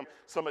showing them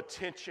some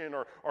attention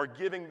or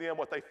giving them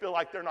what they feel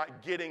like they're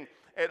not getting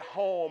at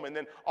home, and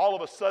then all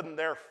of a sudden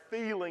their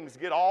feelings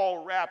get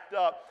all wrapped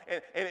up,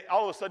 and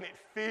all of a sudden it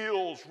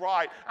feels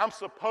right. I'm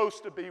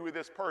supposed to be with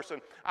this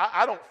person.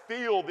 I don't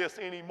feel this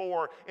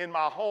anymore in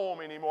my home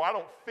anymore. I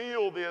don't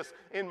feel this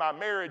in my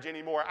marriage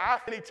anymore.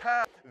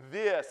 Anytime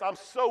I'm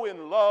so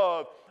in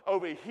love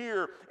over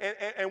here,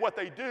 and what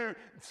they do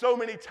so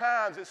many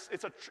times,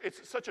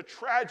 it's such a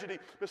tragedy,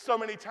 but so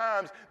many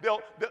times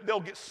they'll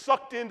get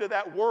sucked into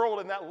that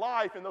world and that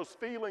life and those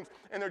feelings,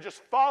 and they're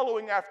just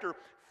following after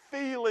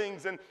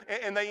feelings, and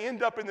they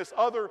end up in this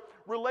other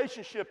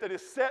relationship that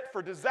is set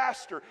for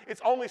disaster.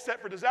 It's only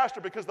set for disaster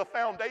because the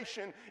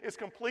foundation is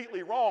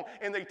completely wrong,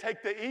 and they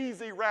take the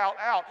easy route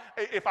out.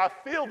 If I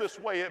feel this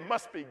way, it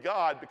must be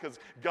God, because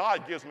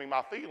God gives me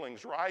my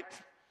feelings, right?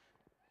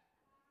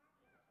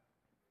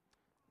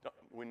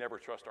 We never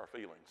trust our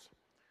feelings.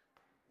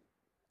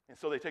 And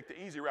so they take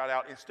the easy route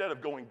out instead of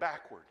going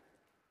backward.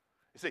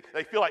 You see,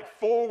 they feel like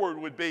forward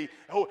would be,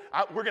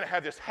 we're going to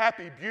have this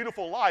happy,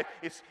 beautiful life.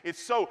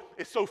 It's so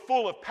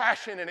full of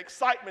passion and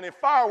excitement, and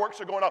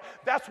fireworks are going off.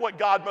 That's what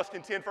God must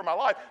intend for my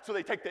life. So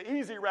they take the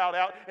easy route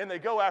out, and they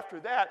go after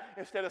that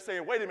instead of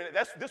saying, wait a minute,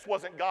 this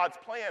wasn't God's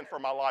plan for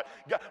my life.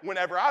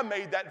 Whenever I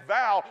made that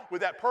vow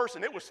with that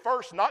person, it was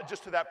first not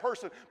just to that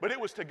person, but it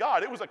was to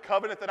God. It was a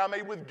covenant that I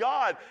made with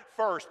God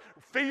first.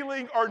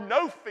 Feeling or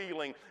no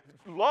feeling.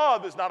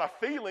 Love is not a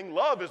feeling.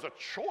 Love is a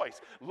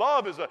choice.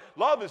 Love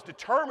is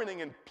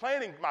determining and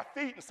planting my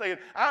feet and saying,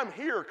 I'm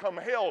here come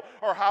hell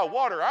or high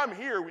water. I'm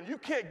here. When you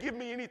can't give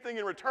me anything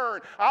in return,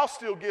 I'll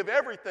still give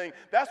everything.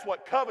 That's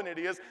what covenant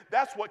is.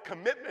 That's what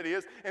commitment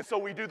is. And so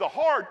we make the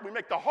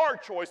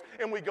hard choice,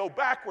 and we go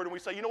backward, and we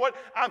say, you know what?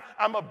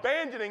 I'm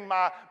abandoning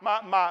my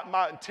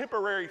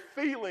temporary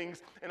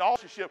feelings and all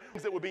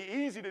things that would be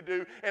easy to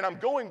do, and I'm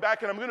going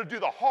back, and I'm going to do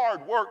the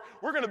hard work.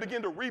 We're going to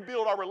begin to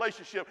rebuild our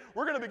relationship.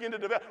 We're going to begin to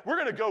develop. We're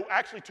going to go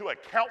actually to a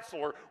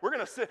counselor. We're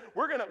going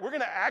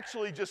to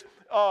actually just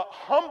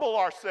humble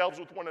ourselves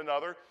with one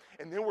another,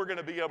 and then we're going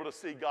to be able to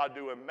see God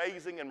do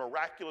amazing and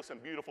miraculous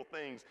and beautiful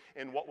things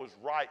in what was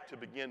right to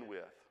begin with.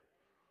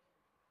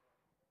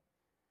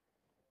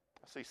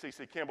 I see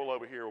C.C. Kimball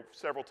over here.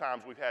 Several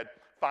times we've had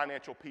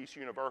Financial Peace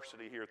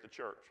University here at the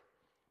church.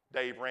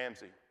 Dave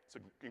Ramsey. It's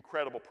an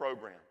incredible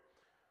program.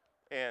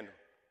 And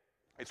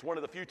it's one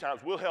of the few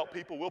times we'll help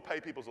people. We'll pay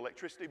people's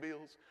electricity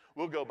bills.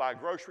 We'll go buy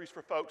groceries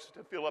for folks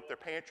to fill up their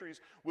pantries.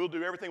 We'll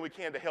do everything we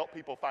can to help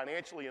people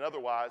financially and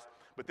otherwise.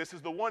 But this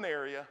is the one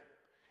area.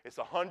 It's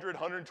 $100,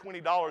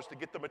 $120 to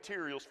get the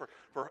materials for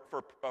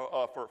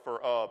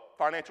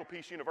Financial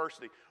Peace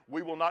University.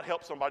 We will not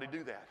help somebody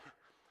do that.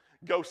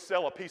 Go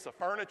sell a piece of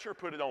furniture,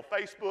 put it on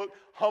Facebook,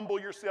 humble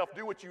yourself,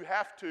 do what you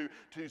have to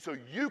so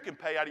you can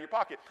pay out of your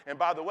pocket. And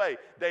by the way,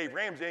 Dave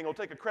Ramsey ain't going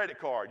to take a credit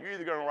card. You're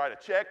either going to write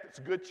a check that's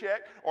a good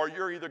check, or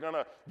you're either going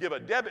to give a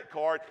debit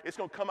card. It's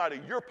going to come out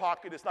of your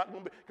pocket. It's not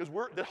going to be, because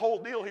the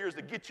whole deal here is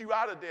to get you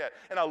out of debt.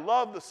 And I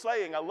love the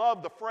saying, I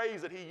love the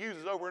phrase that he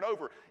uses over and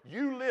over.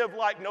 You live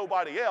like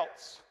nobody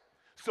else,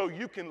 so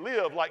you can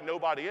live like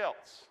nobody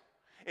else.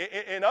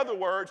 In other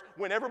words,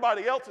 when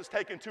everybody else is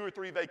taking 2 or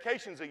 3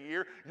 vacations a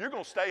year, you're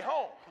going to stay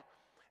home.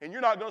 And you're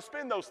not going to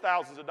spend those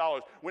thousands of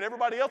dollars. When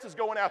everybody else is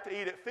going out to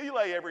eat at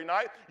Filet every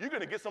night, you're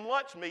going to get some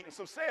lunch meat and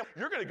some sandwich.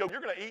 You're going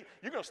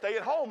to stay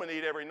at home and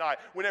eat every night.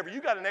 Whenever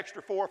you got an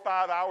extra 4 or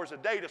 5 hours a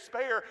day to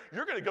spare,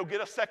 you're going to go get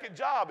a second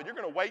job, and you're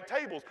going to wait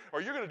tables,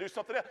 or you're going to do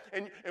something else.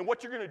 And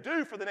what you're going to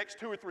do for the next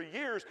 2 or 3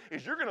 years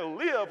is you're going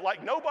to live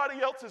like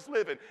nobody else is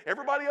living.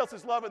 Everybody else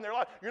is loving their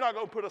life. You're not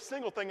going to put a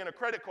single thing in a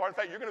credit card. In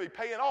fact, you're going to be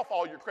paying off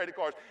all your credit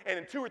cards. And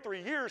in 2 or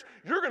 3 years,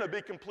 you're going to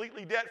be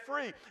completely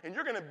debt-free, and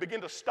you're going to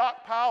begin to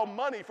stockpile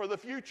money for the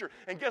future.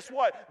 And guess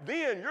what?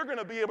 Then you're going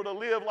to be able to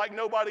live like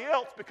nobody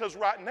else, because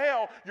right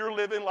now you're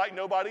living like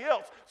nobody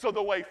else. So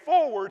the way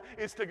forward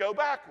is to go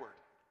backward.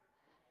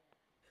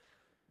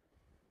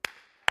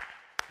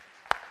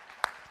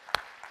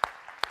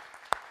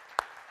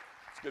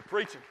 It's good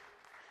preaching.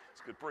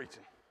 It's good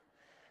preaching.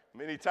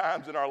 Many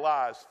times in our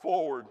lives,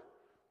 forward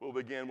will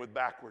begin with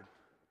backward.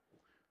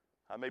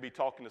 I may be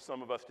talking to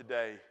some of us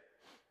today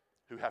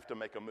who have to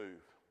make a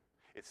move.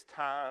 It's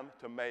time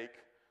to make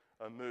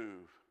a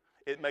move.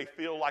 It may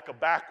feel like a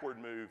backward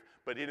move,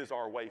 but it is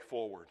our way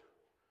forward.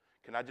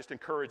 Can I just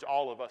encourage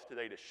all of us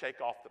today to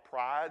shake off the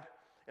pride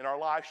in our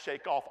life,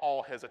 shake off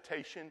all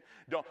hesitation.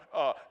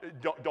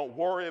 Don't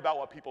worry about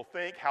what people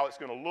think, how it's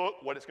going to look,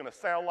 what it's going to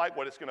sound like,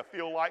 what it's going to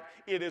feel like.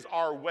 It is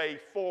our way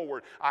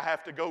forward. I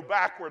have to go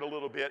backward a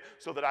little bit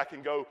so that I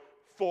can go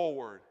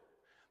forward.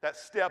 That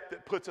step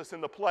that puts us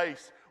in the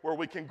place where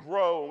we can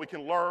grow and we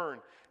can learn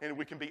and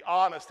we can be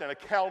honest and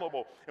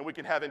accountable and we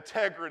can have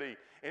integrity,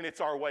 and it's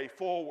our way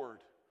forward,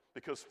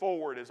 because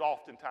forward is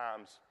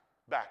oftentimes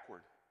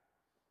backward.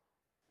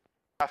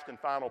 Last and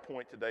final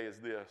point today is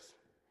this,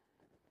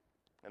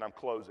 and I'm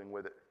closing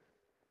with it.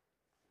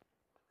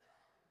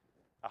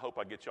 I hope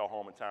I get y'all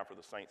home in time for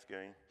the Saints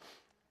game.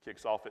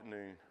 Kicks off at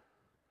noon.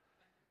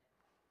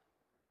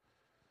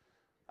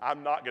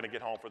 I'm not going to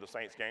get home for the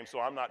Saints game, so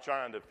I'm not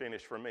trying to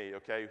finish for me,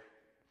 okay?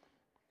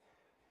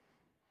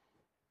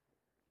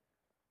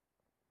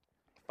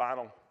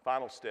 Final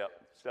step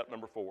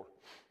number 4,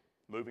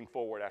 moving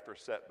forward after a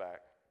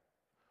setback.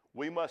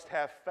 We must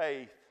have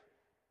faith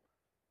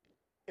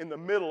in the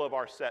middle of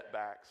our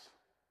setbacks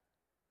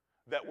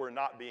that we're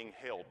not being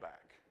held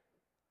back.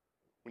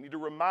 We need to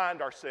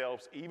remind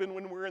ourselves, even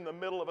when we're in the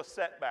middle of a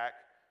setback,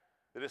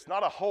 that it's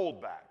not a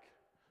holdback.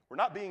 We're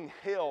not being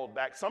held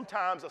back.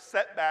 Sometimes a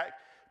setback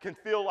can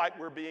feel like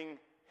we're being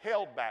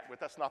held back, but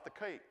that's not the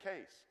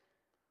case.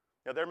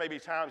 Now, there may be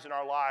times in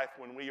our life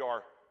when we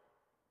are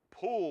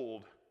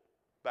pulled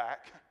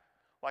back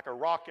like a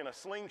rock in a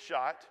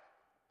slingshot,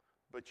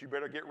 but you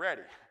better get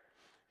ready.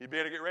 You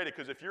better get ready,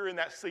 because if you're in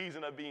that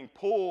season of being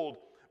pulled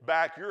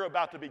back, you're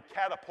about to be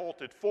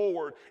catapulted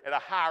forward at a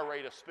high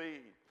rate of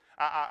speed.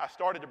 I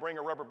started to bring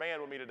a rubber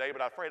band with me today,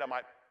 but I'm afraid I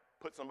might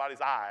put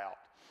somebody's eye out.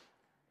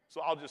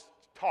 So I'll just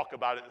talk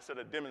about it instead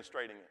of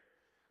demonstrating it.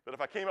 But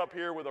if I came up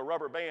here with a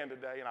rubber band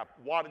today and I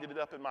wadded it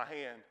up in my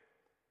hand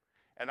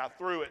and I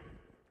threw it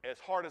as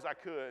hard as I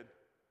could,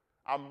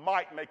 I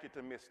might make it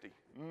to Misty.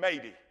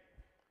 Maybe,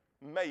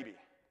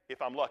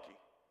 if I'm lucky.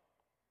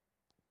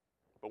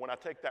 But when I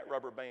take that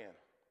rubber band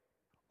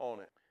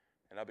on it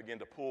and I begin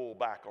to pull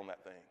back on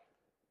that thing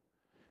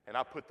and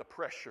I put the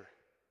pressure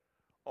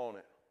on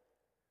it,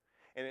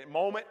 and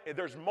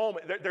there's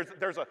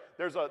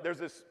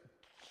this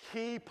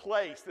key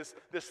place,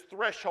 this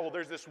threshold,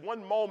 there's this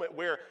one moment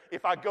where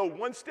if I go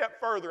one step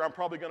further, I'm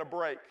probably going to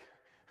break.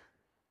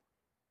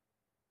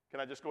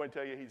 Can I just go and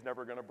tell you, he's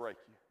never going to break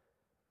you.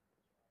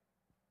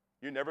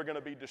 You're never going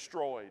to be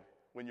destroyed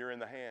when you're in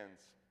the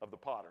hands of the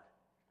potter.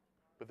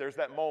 But there's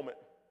that moment.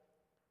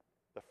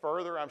 The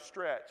further I'm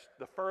stretched,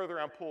 the further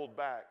I'm pulled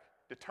back,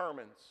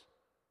 determines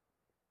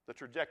the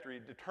trajectory,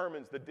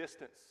 determines the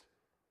distance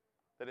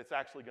that it's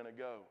actually going to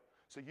go.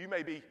 So you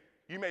may be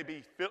in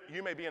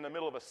the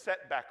middle of a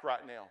setback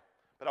right now,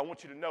 but I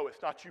want you to know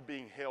it's not you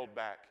being held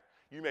back.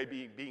 You may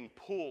be being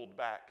pulled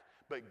back,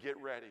 but get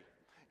ready.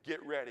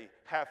 Get ready.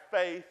 Have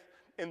faith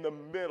in the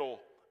middle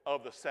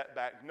of the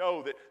setback.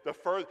 Know that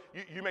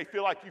you may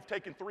feel like you've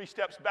taken 3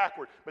 steps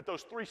backward, but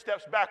those 3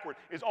 steps backward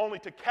is only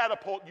to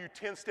catapult you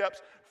 10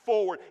 steps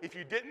forward. If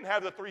you didn't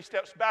have the 3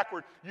 steps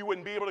backward, you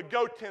wouldn't be able to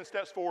go 10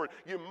 steps forward.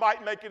 You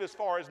might make it as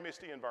far as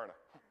Misty and Verna.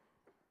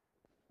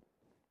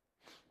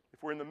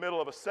 If we're in the middle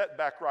of a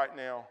setback right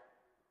now,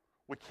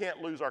 we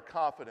can't lose our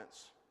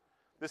confidence.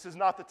 This is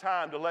not the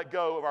time to let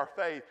go of our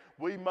faith.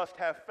 We must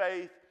have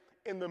faith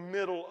in the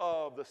middle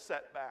of the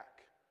setback.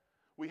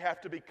 We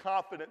have to be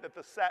confident that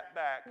the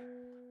setback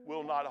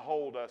will not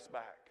hold us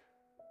back.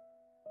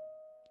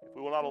 If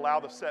we will not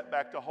allow the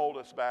setback to hold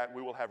us back,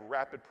 we will have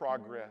rapid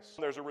progress.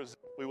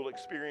 We will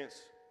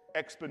experience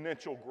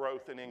exponential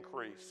growth and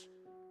increase.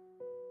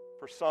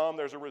 For some,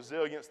 there's a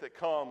resilience that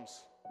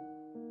comes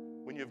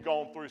when you've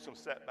gone through some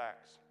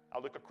setbacks. I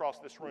look across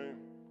this room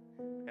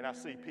and I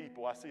see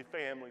people, I see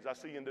families, I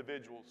see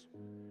individuals,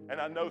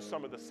 and I know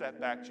some of the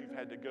setbacks you've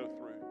had to go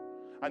through.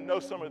 I know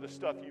some of the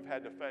stuff you've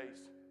had to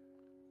face.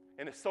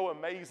 And it's so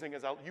amazing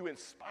as you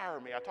inspire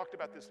me. I talked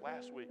about this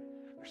last week.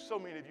 There's so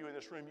many of you in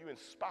this room, you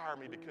inspire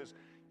me because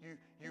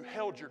you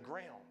held your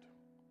ground.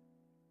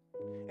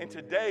 And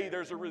today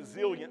there's a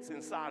resilience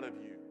inside of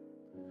you.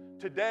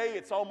 Today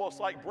it's almost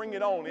like, bring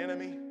it on,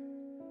 enemy.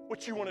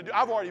 What you want to do?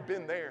 I've already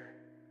been there.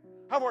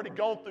 I've already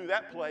gone through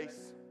that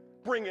place.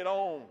 Bring it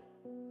on.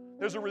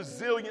 There's a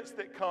resilience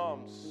that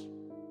comes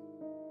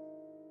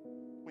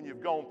when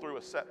you've gone through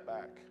a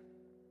setback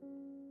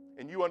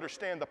and you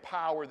understand the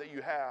power that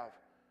you have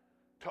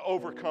to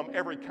overcome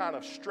every kind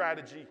of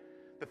strategy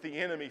that the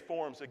enemy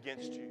forms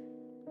against you.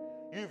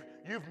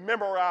 You've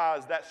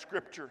memorized that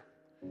scripture.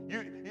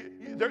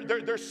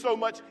 There's so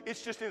much,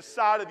 it's just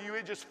inside of you.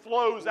 It just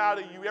flows out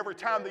of you every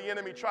time the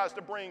enemy tries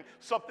to bring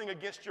something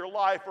against your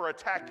life or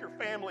attack your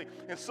family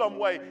in some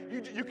way.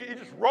 It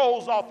just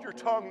rolls off your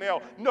tongue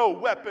now. No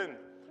weapon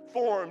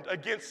formed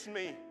against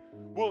me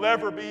will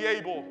ever be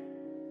able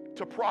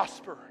to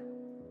prosper.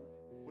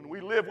 When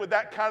we live with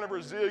that kind of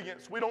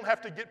resilience, we don't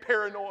have to get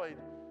paranoid.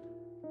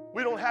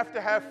 We don't have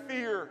to have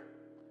fear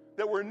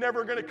that we're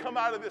never going to come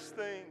out of this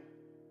thing.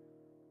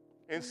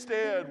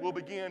 Instead, we'll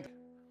begin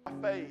by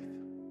faith,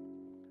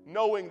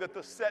 knowing that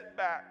the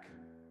setback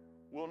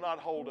will not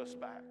hold us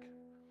back.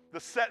 The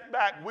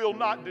setback will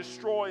not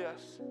destroy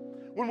us.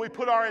 When we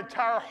put our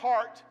entire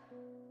heart,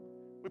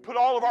 we put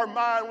all of our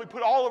mind, we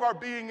put all of our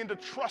being into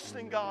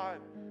trusting God,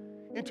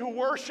 into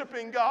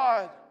worshiping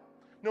God,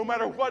 no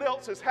matter what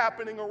else is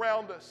happening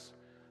around us,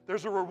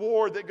 there's a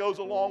reward that goes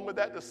along with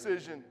that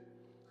decision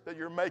that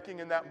you're making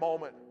in that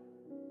moment.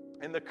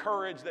 and the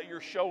courage that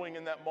you're showing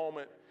in that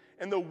moment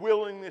and the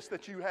willingness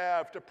that you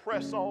have to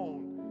press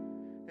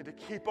on and to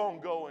keep on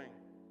going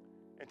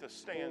and to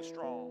stand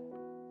strong.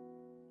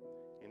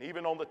 And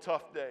even on the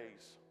tough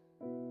days,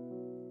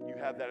 you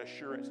have that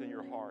assurance in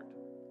your heart.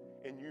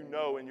 And you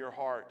know in your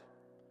heart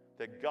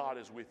that God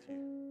is with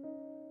you,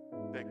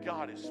 that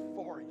God is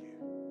for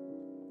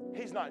you.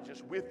 He's not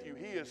just with you,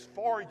 He is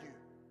for you.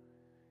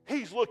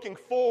 He's looking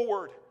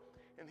forward,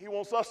 and He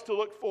wants us to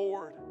look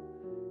forward.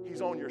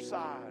 He's on your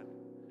side.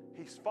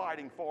 He's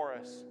fighting for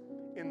us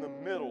in the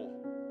middle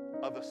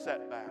of a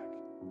setback.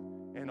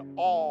 And in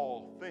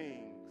all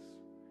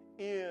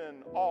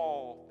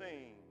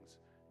things,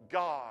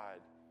 God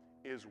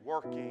is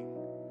working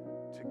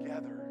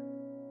together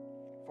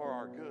for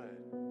our good.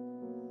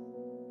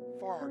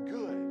 For our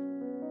good.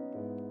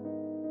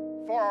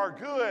 For our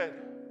good.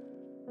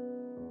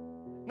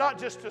 Not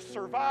just to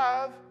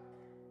survive,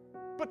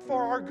 but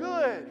for our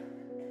good.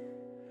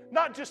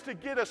 Not just to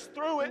get us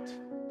through it,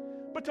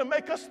 but to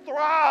make us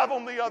thrive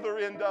on the other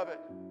end of it.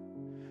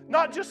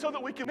 Not just so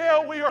that we can,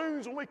 now we are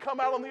when we come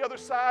out on the other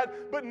side,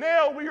 but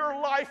now we are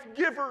life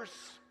givers.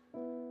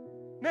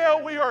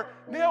 Now we are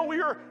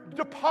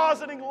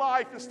depositing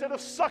life instead of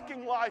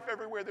sucking life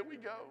everywhere that we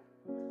go.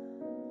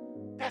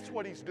 That's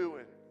what He's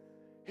doing.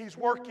 He's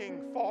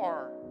working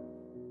for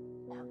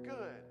our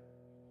good.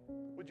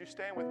 Would you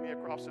stand with me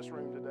across this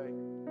room today?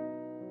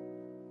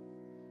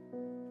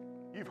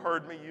 You've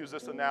heard me use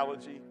this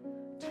analogy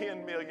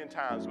 10 million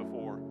times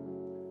before.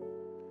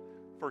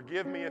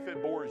 Forgive me if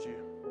it bores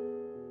you,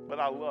 but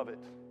I love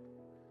it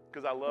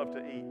because I love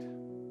to eat.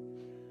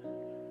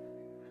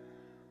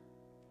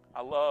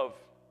 I love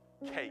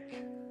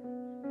cake.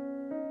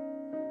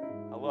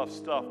 I love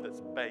stuff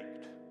that's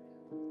baked.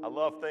 I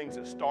love things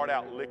that start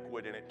out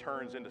liquid and it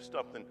turns into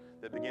something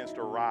that begins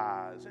to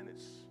rise and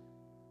it's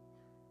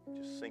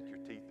just sink your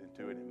teeth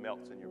into it and it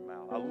melts in your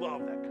mouth. I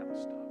love that kind of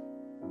stuff.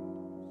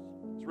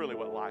 It's really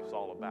what life's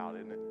all about,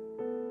 isn't it?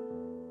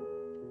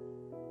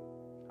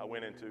 I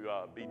went into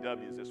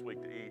BW's this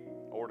week to eat.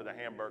 I ordered a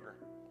hamburger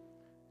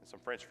and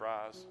some French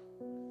fries.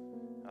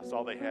 I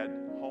saw they had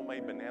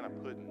homemade banana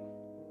pudding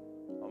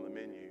on the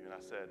menu, and I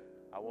said,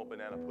 I want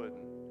banana pudding,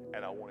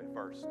 and I want it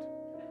first.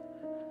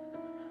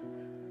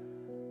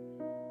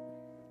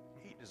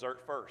 Eat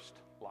dessert first.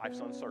 Life's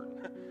uncertain.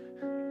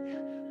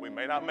 We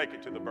may not make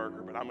it to the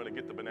burger, but I'm going to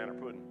get the banana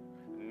pudding.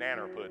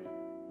 Nanner pudding.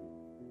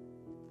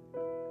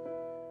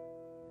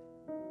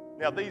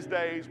 Now, these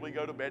days, we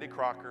go to Betty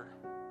Crocker,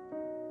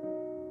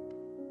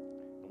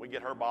 and we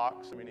get her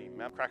box. I mean,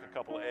 crack a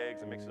couple of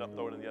eggs and mix it up,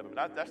 throw it in the oven.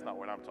 But that's not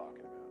what I'm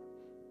talking about.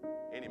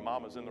 Any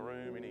mamas in the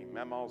room, any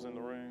mamas in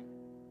the room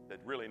that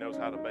really knows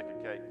how to bake a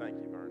cake? Thank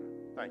you, Verna.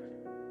 Thank you.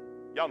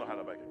 Y'all know how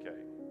to bake a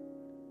cake.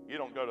 You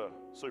don't go to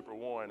Super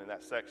One in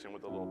that section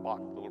with the little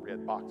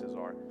red boxes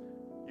are.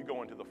 You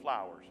go into the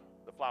flour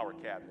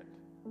cabinet,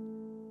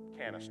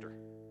 canister,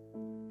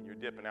 and you're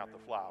dipping out the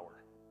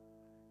flour.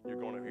 You're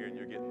going over here and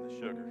you're getting the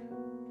sugar.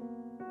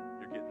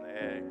 You're getting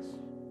the eggs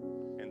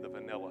and the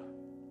vanilla.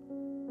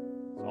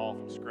 It's all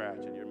from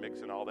scratch, and you're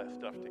mixing all that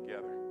stuff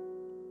together.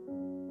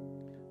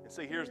 And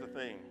see, here's the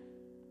thing.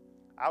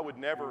 I would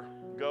never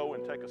go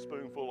and take a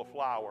spoonful of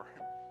flour.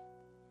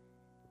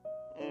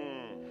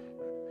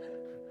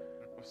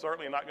 I'm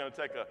certainly not going to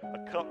take a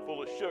cup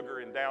full of sugar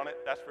and down it,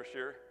 that's for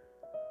sure.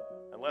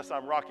 Unless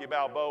I'm Rocky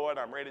Balboa and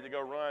I'm ready to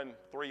go run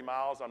 3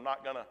 miles, I'm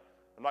not going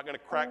to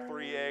crack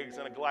 3 eggs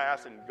in a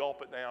glass and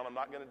gulp it down. I'm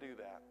not going to do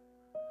that.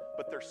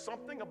 But there's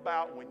something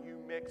about when you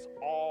mix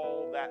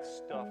all that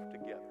stuff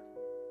together.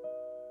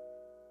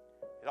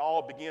 It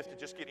all begins to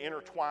just get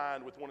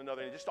intertwined with one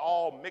another. And it just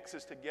all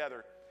mixes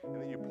together.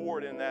 And then you pour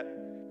it in that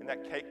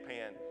cake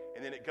pan.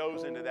 And then it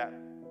goes into that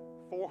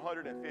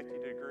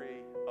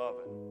 450-degree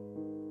oven.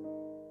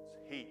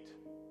 It's heat.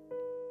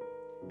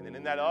 And then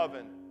in that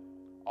oven,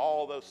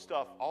 all that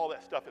stuff,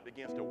 it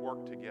begins to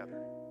work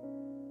together.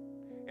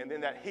 And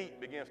then that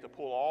heat begins to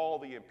pull all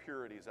the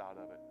impurities out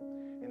of it.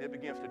 And it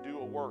begins to do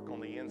a work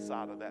on the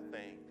inside of that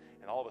thing.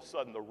 And all of a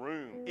sudden the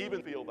room,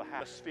 even feel the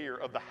atmosphere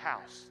of the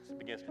house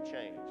begins to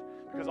change.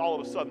 Because all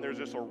of a sudden there's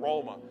this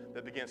aroma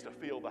that begins to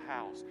fill the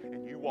house.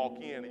 And you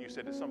walk in and you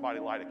said, did somebody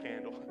light a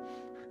candle?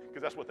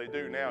 Because that's what they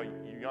do now.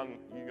 You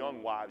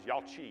young wives,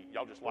 y'all cheat.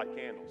 Y'all just light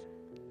candles.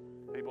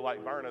 People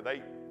like Verna,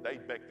 they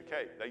baked the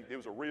cake. It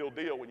was a real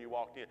deal when you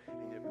walked in.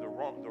 And the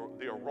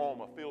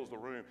aroma fills the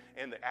room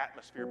and the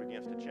atmosphere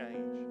begins to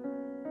change.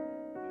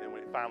 And then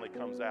when it finally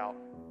comes out,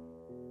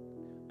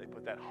 they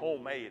put that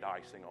homemade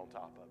icing on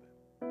top of it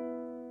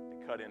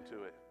and cut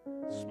into it.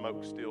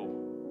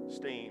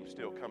 Steam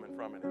still coming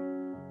from it.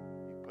 And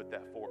you put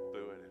that fork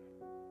through it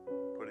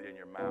and put it in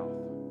your mouth.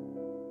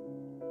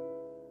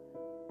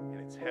 And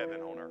it's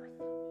heaven on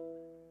earth.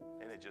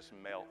 And it just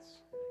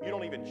melts. You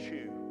don't even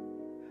chew.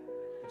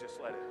 You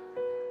just let it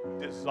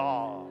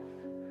dissolve.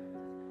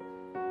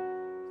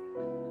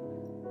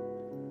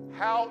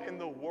 How in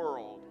the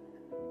world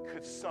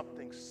could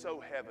something so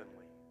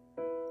heavenly,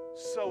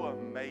 so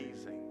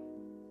amazing,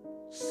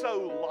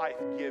 so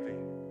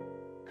life-giving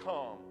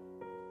come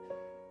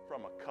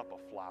from a cup of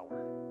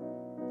flour?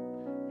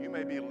 You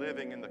may be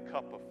living in the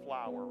cup of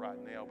flour right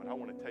now, but I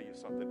want to tell you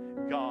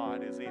something.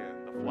 God is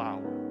in the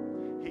flour.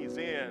 He's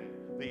in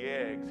the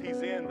eggs.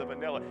 He's in the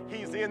vanilla.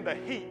 He's in the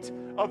heat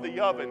of the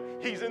oven.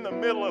 He's in the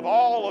middle of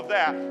all of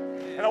that.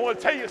 And I want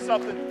to tell you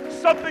something.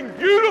 Something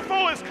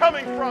beautiful is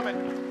coming from it.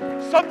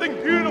 Something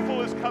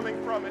beautiful is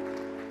coming from it.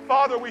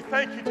 Father, we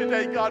thank you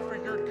today, God, for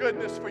your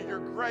goodness, for your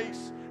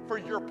grace, for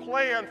your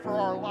plan for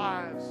our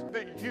lives.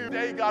 That you,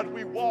 today, God,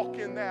 we walk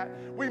in that.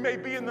 We may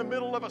be in the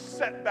middle of a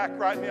setback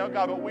right now,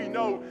 God, but we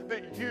know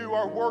that you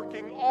are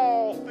working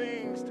all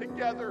things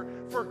together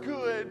for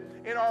good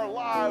in our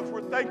lives.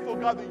 We're thankful,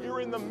 God, that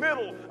you're in the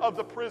middle of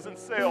the prison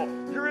cell.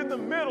 You're in the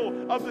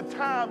middle of the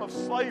time of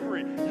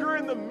slavery. You're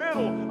in the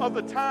middle of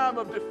the time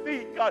of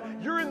defeat, God.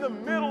 You're in the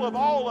middle of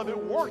all of it,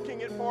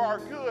 working it for our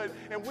good.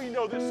 And we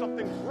know that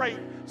something great,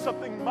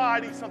 something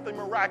mighty, something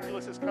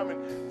miraculous is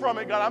coming from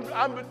it, God.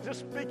 I'm just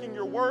speaking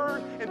your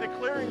word and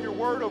declaring your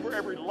word over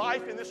every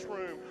life in this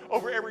room,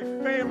 over every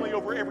family,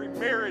 over every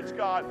marriage,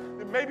 God.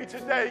 That maybe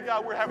today,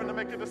 God, we're having to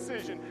make a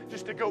decision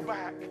just to go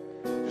back.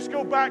 Just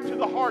go back to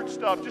the hard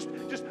stuff. Just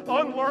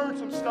unlearn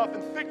some stuff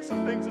and fix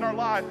some things in our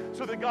life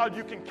so that, God,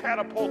 you can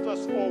catapult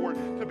us forward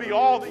to be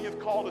all that you've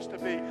called us to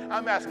be.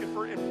 I'm asking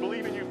for and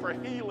believing you for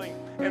healing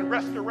and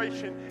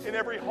restoration in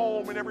every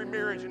home, in every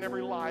marriage, in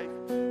every life.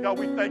 God,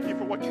 we thank you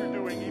for what you're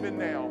doing even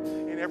now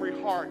in every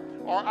heart.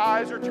 Our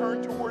eyes are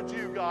turned towards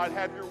you, God.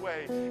 Have your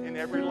way in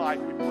every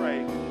life, we pray.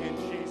 In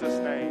Jesus'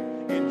 name.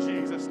 In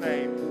Jesus'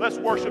 name. Let's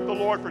worship the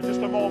Lord for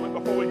just a moment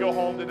before we go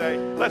home today.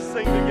 Let's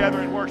sing together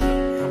and worship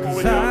before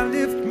we go. I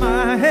lift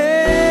my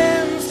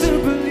hands to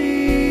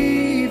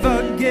believe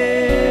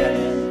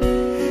again.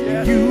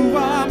 Yes. You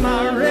are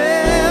my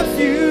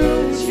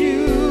refuge.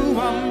 You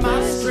are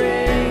my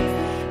strength.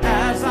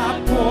 As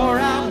I pour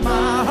out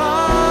my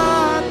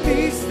heart,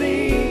 these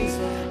things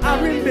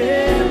I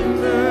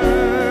remember.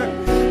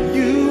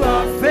 You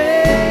are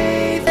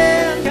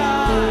faithful,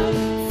 God,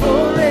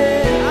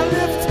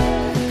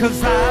 forever.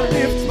 'Cause I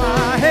lift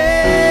my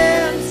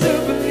hands to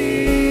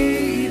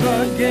believe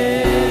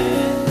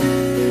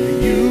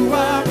again. You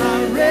are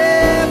my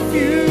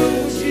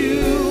refuge,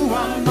 you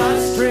are my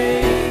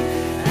strength.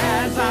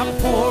 As I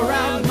pour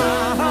out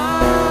my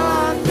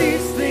heart,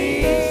 these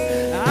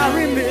things I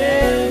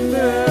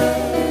remember.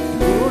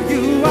 Oh,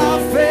 you are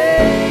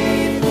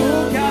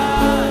faithful,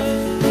 God.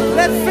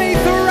 Let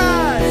faith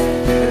arise,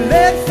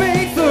 let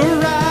faith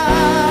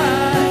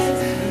arise,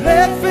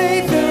 let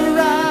faith arise.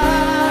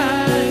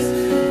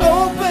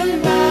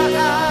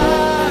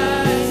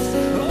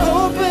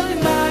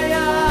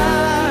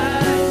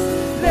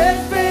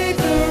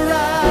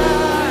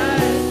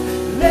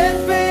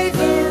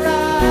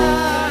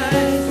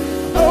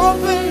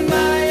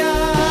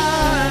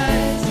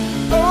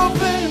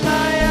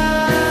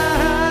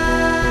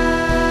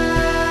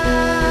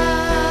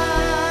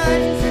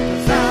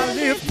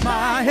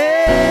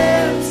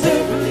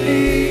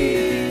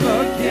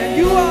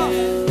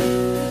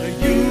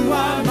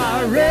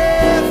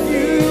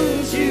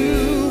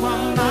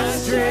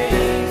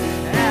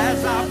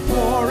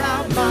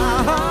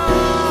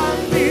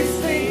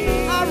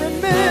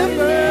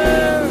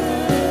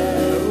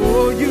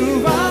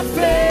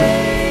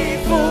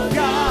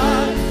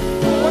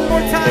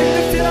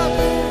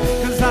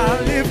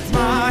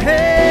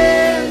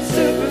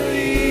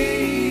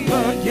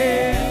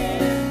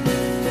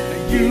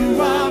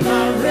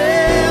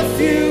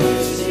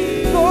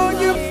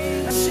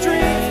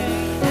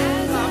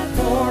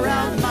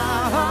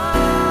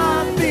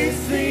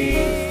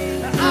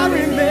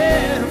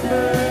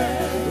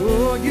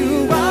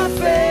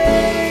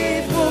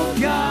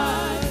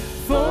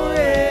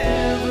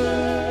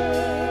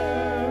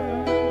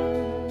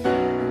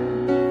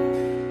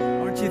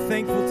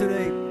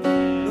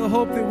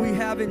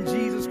 In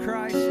Jesus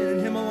Christ and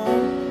in Him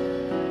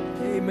alone.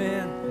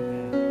 Amen.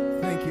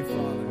 Thank you,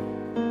 Father.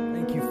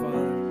 Thank you,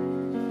 Father.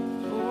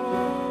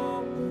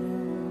 Oh,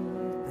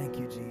 thank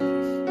you,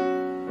 Jesus.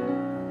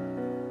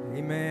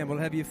 Amen. Well,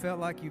 have you felt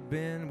like you've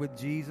been with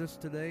Jesus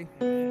today?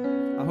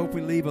 I hope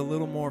we leave a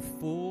little more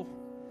full,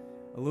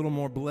 a little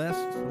more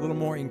blessed, a little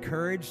more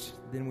encouraged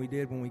than we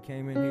did when we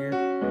came in here.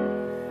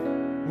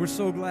 We're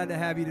so glad to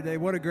have you today.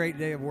 What a great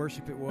day of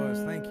worship it was.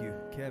 Thank you,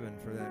 Kevin,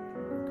 for that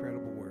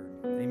incredible word.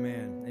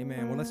 Amen.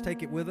 Amen. Well, let's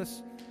take it with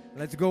us.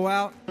 Let's go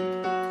out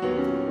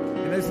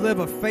and let's live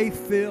a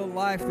faith-filled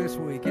life this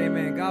week.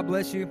 Amen. God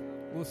bless you.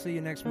 We'll see you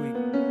next week.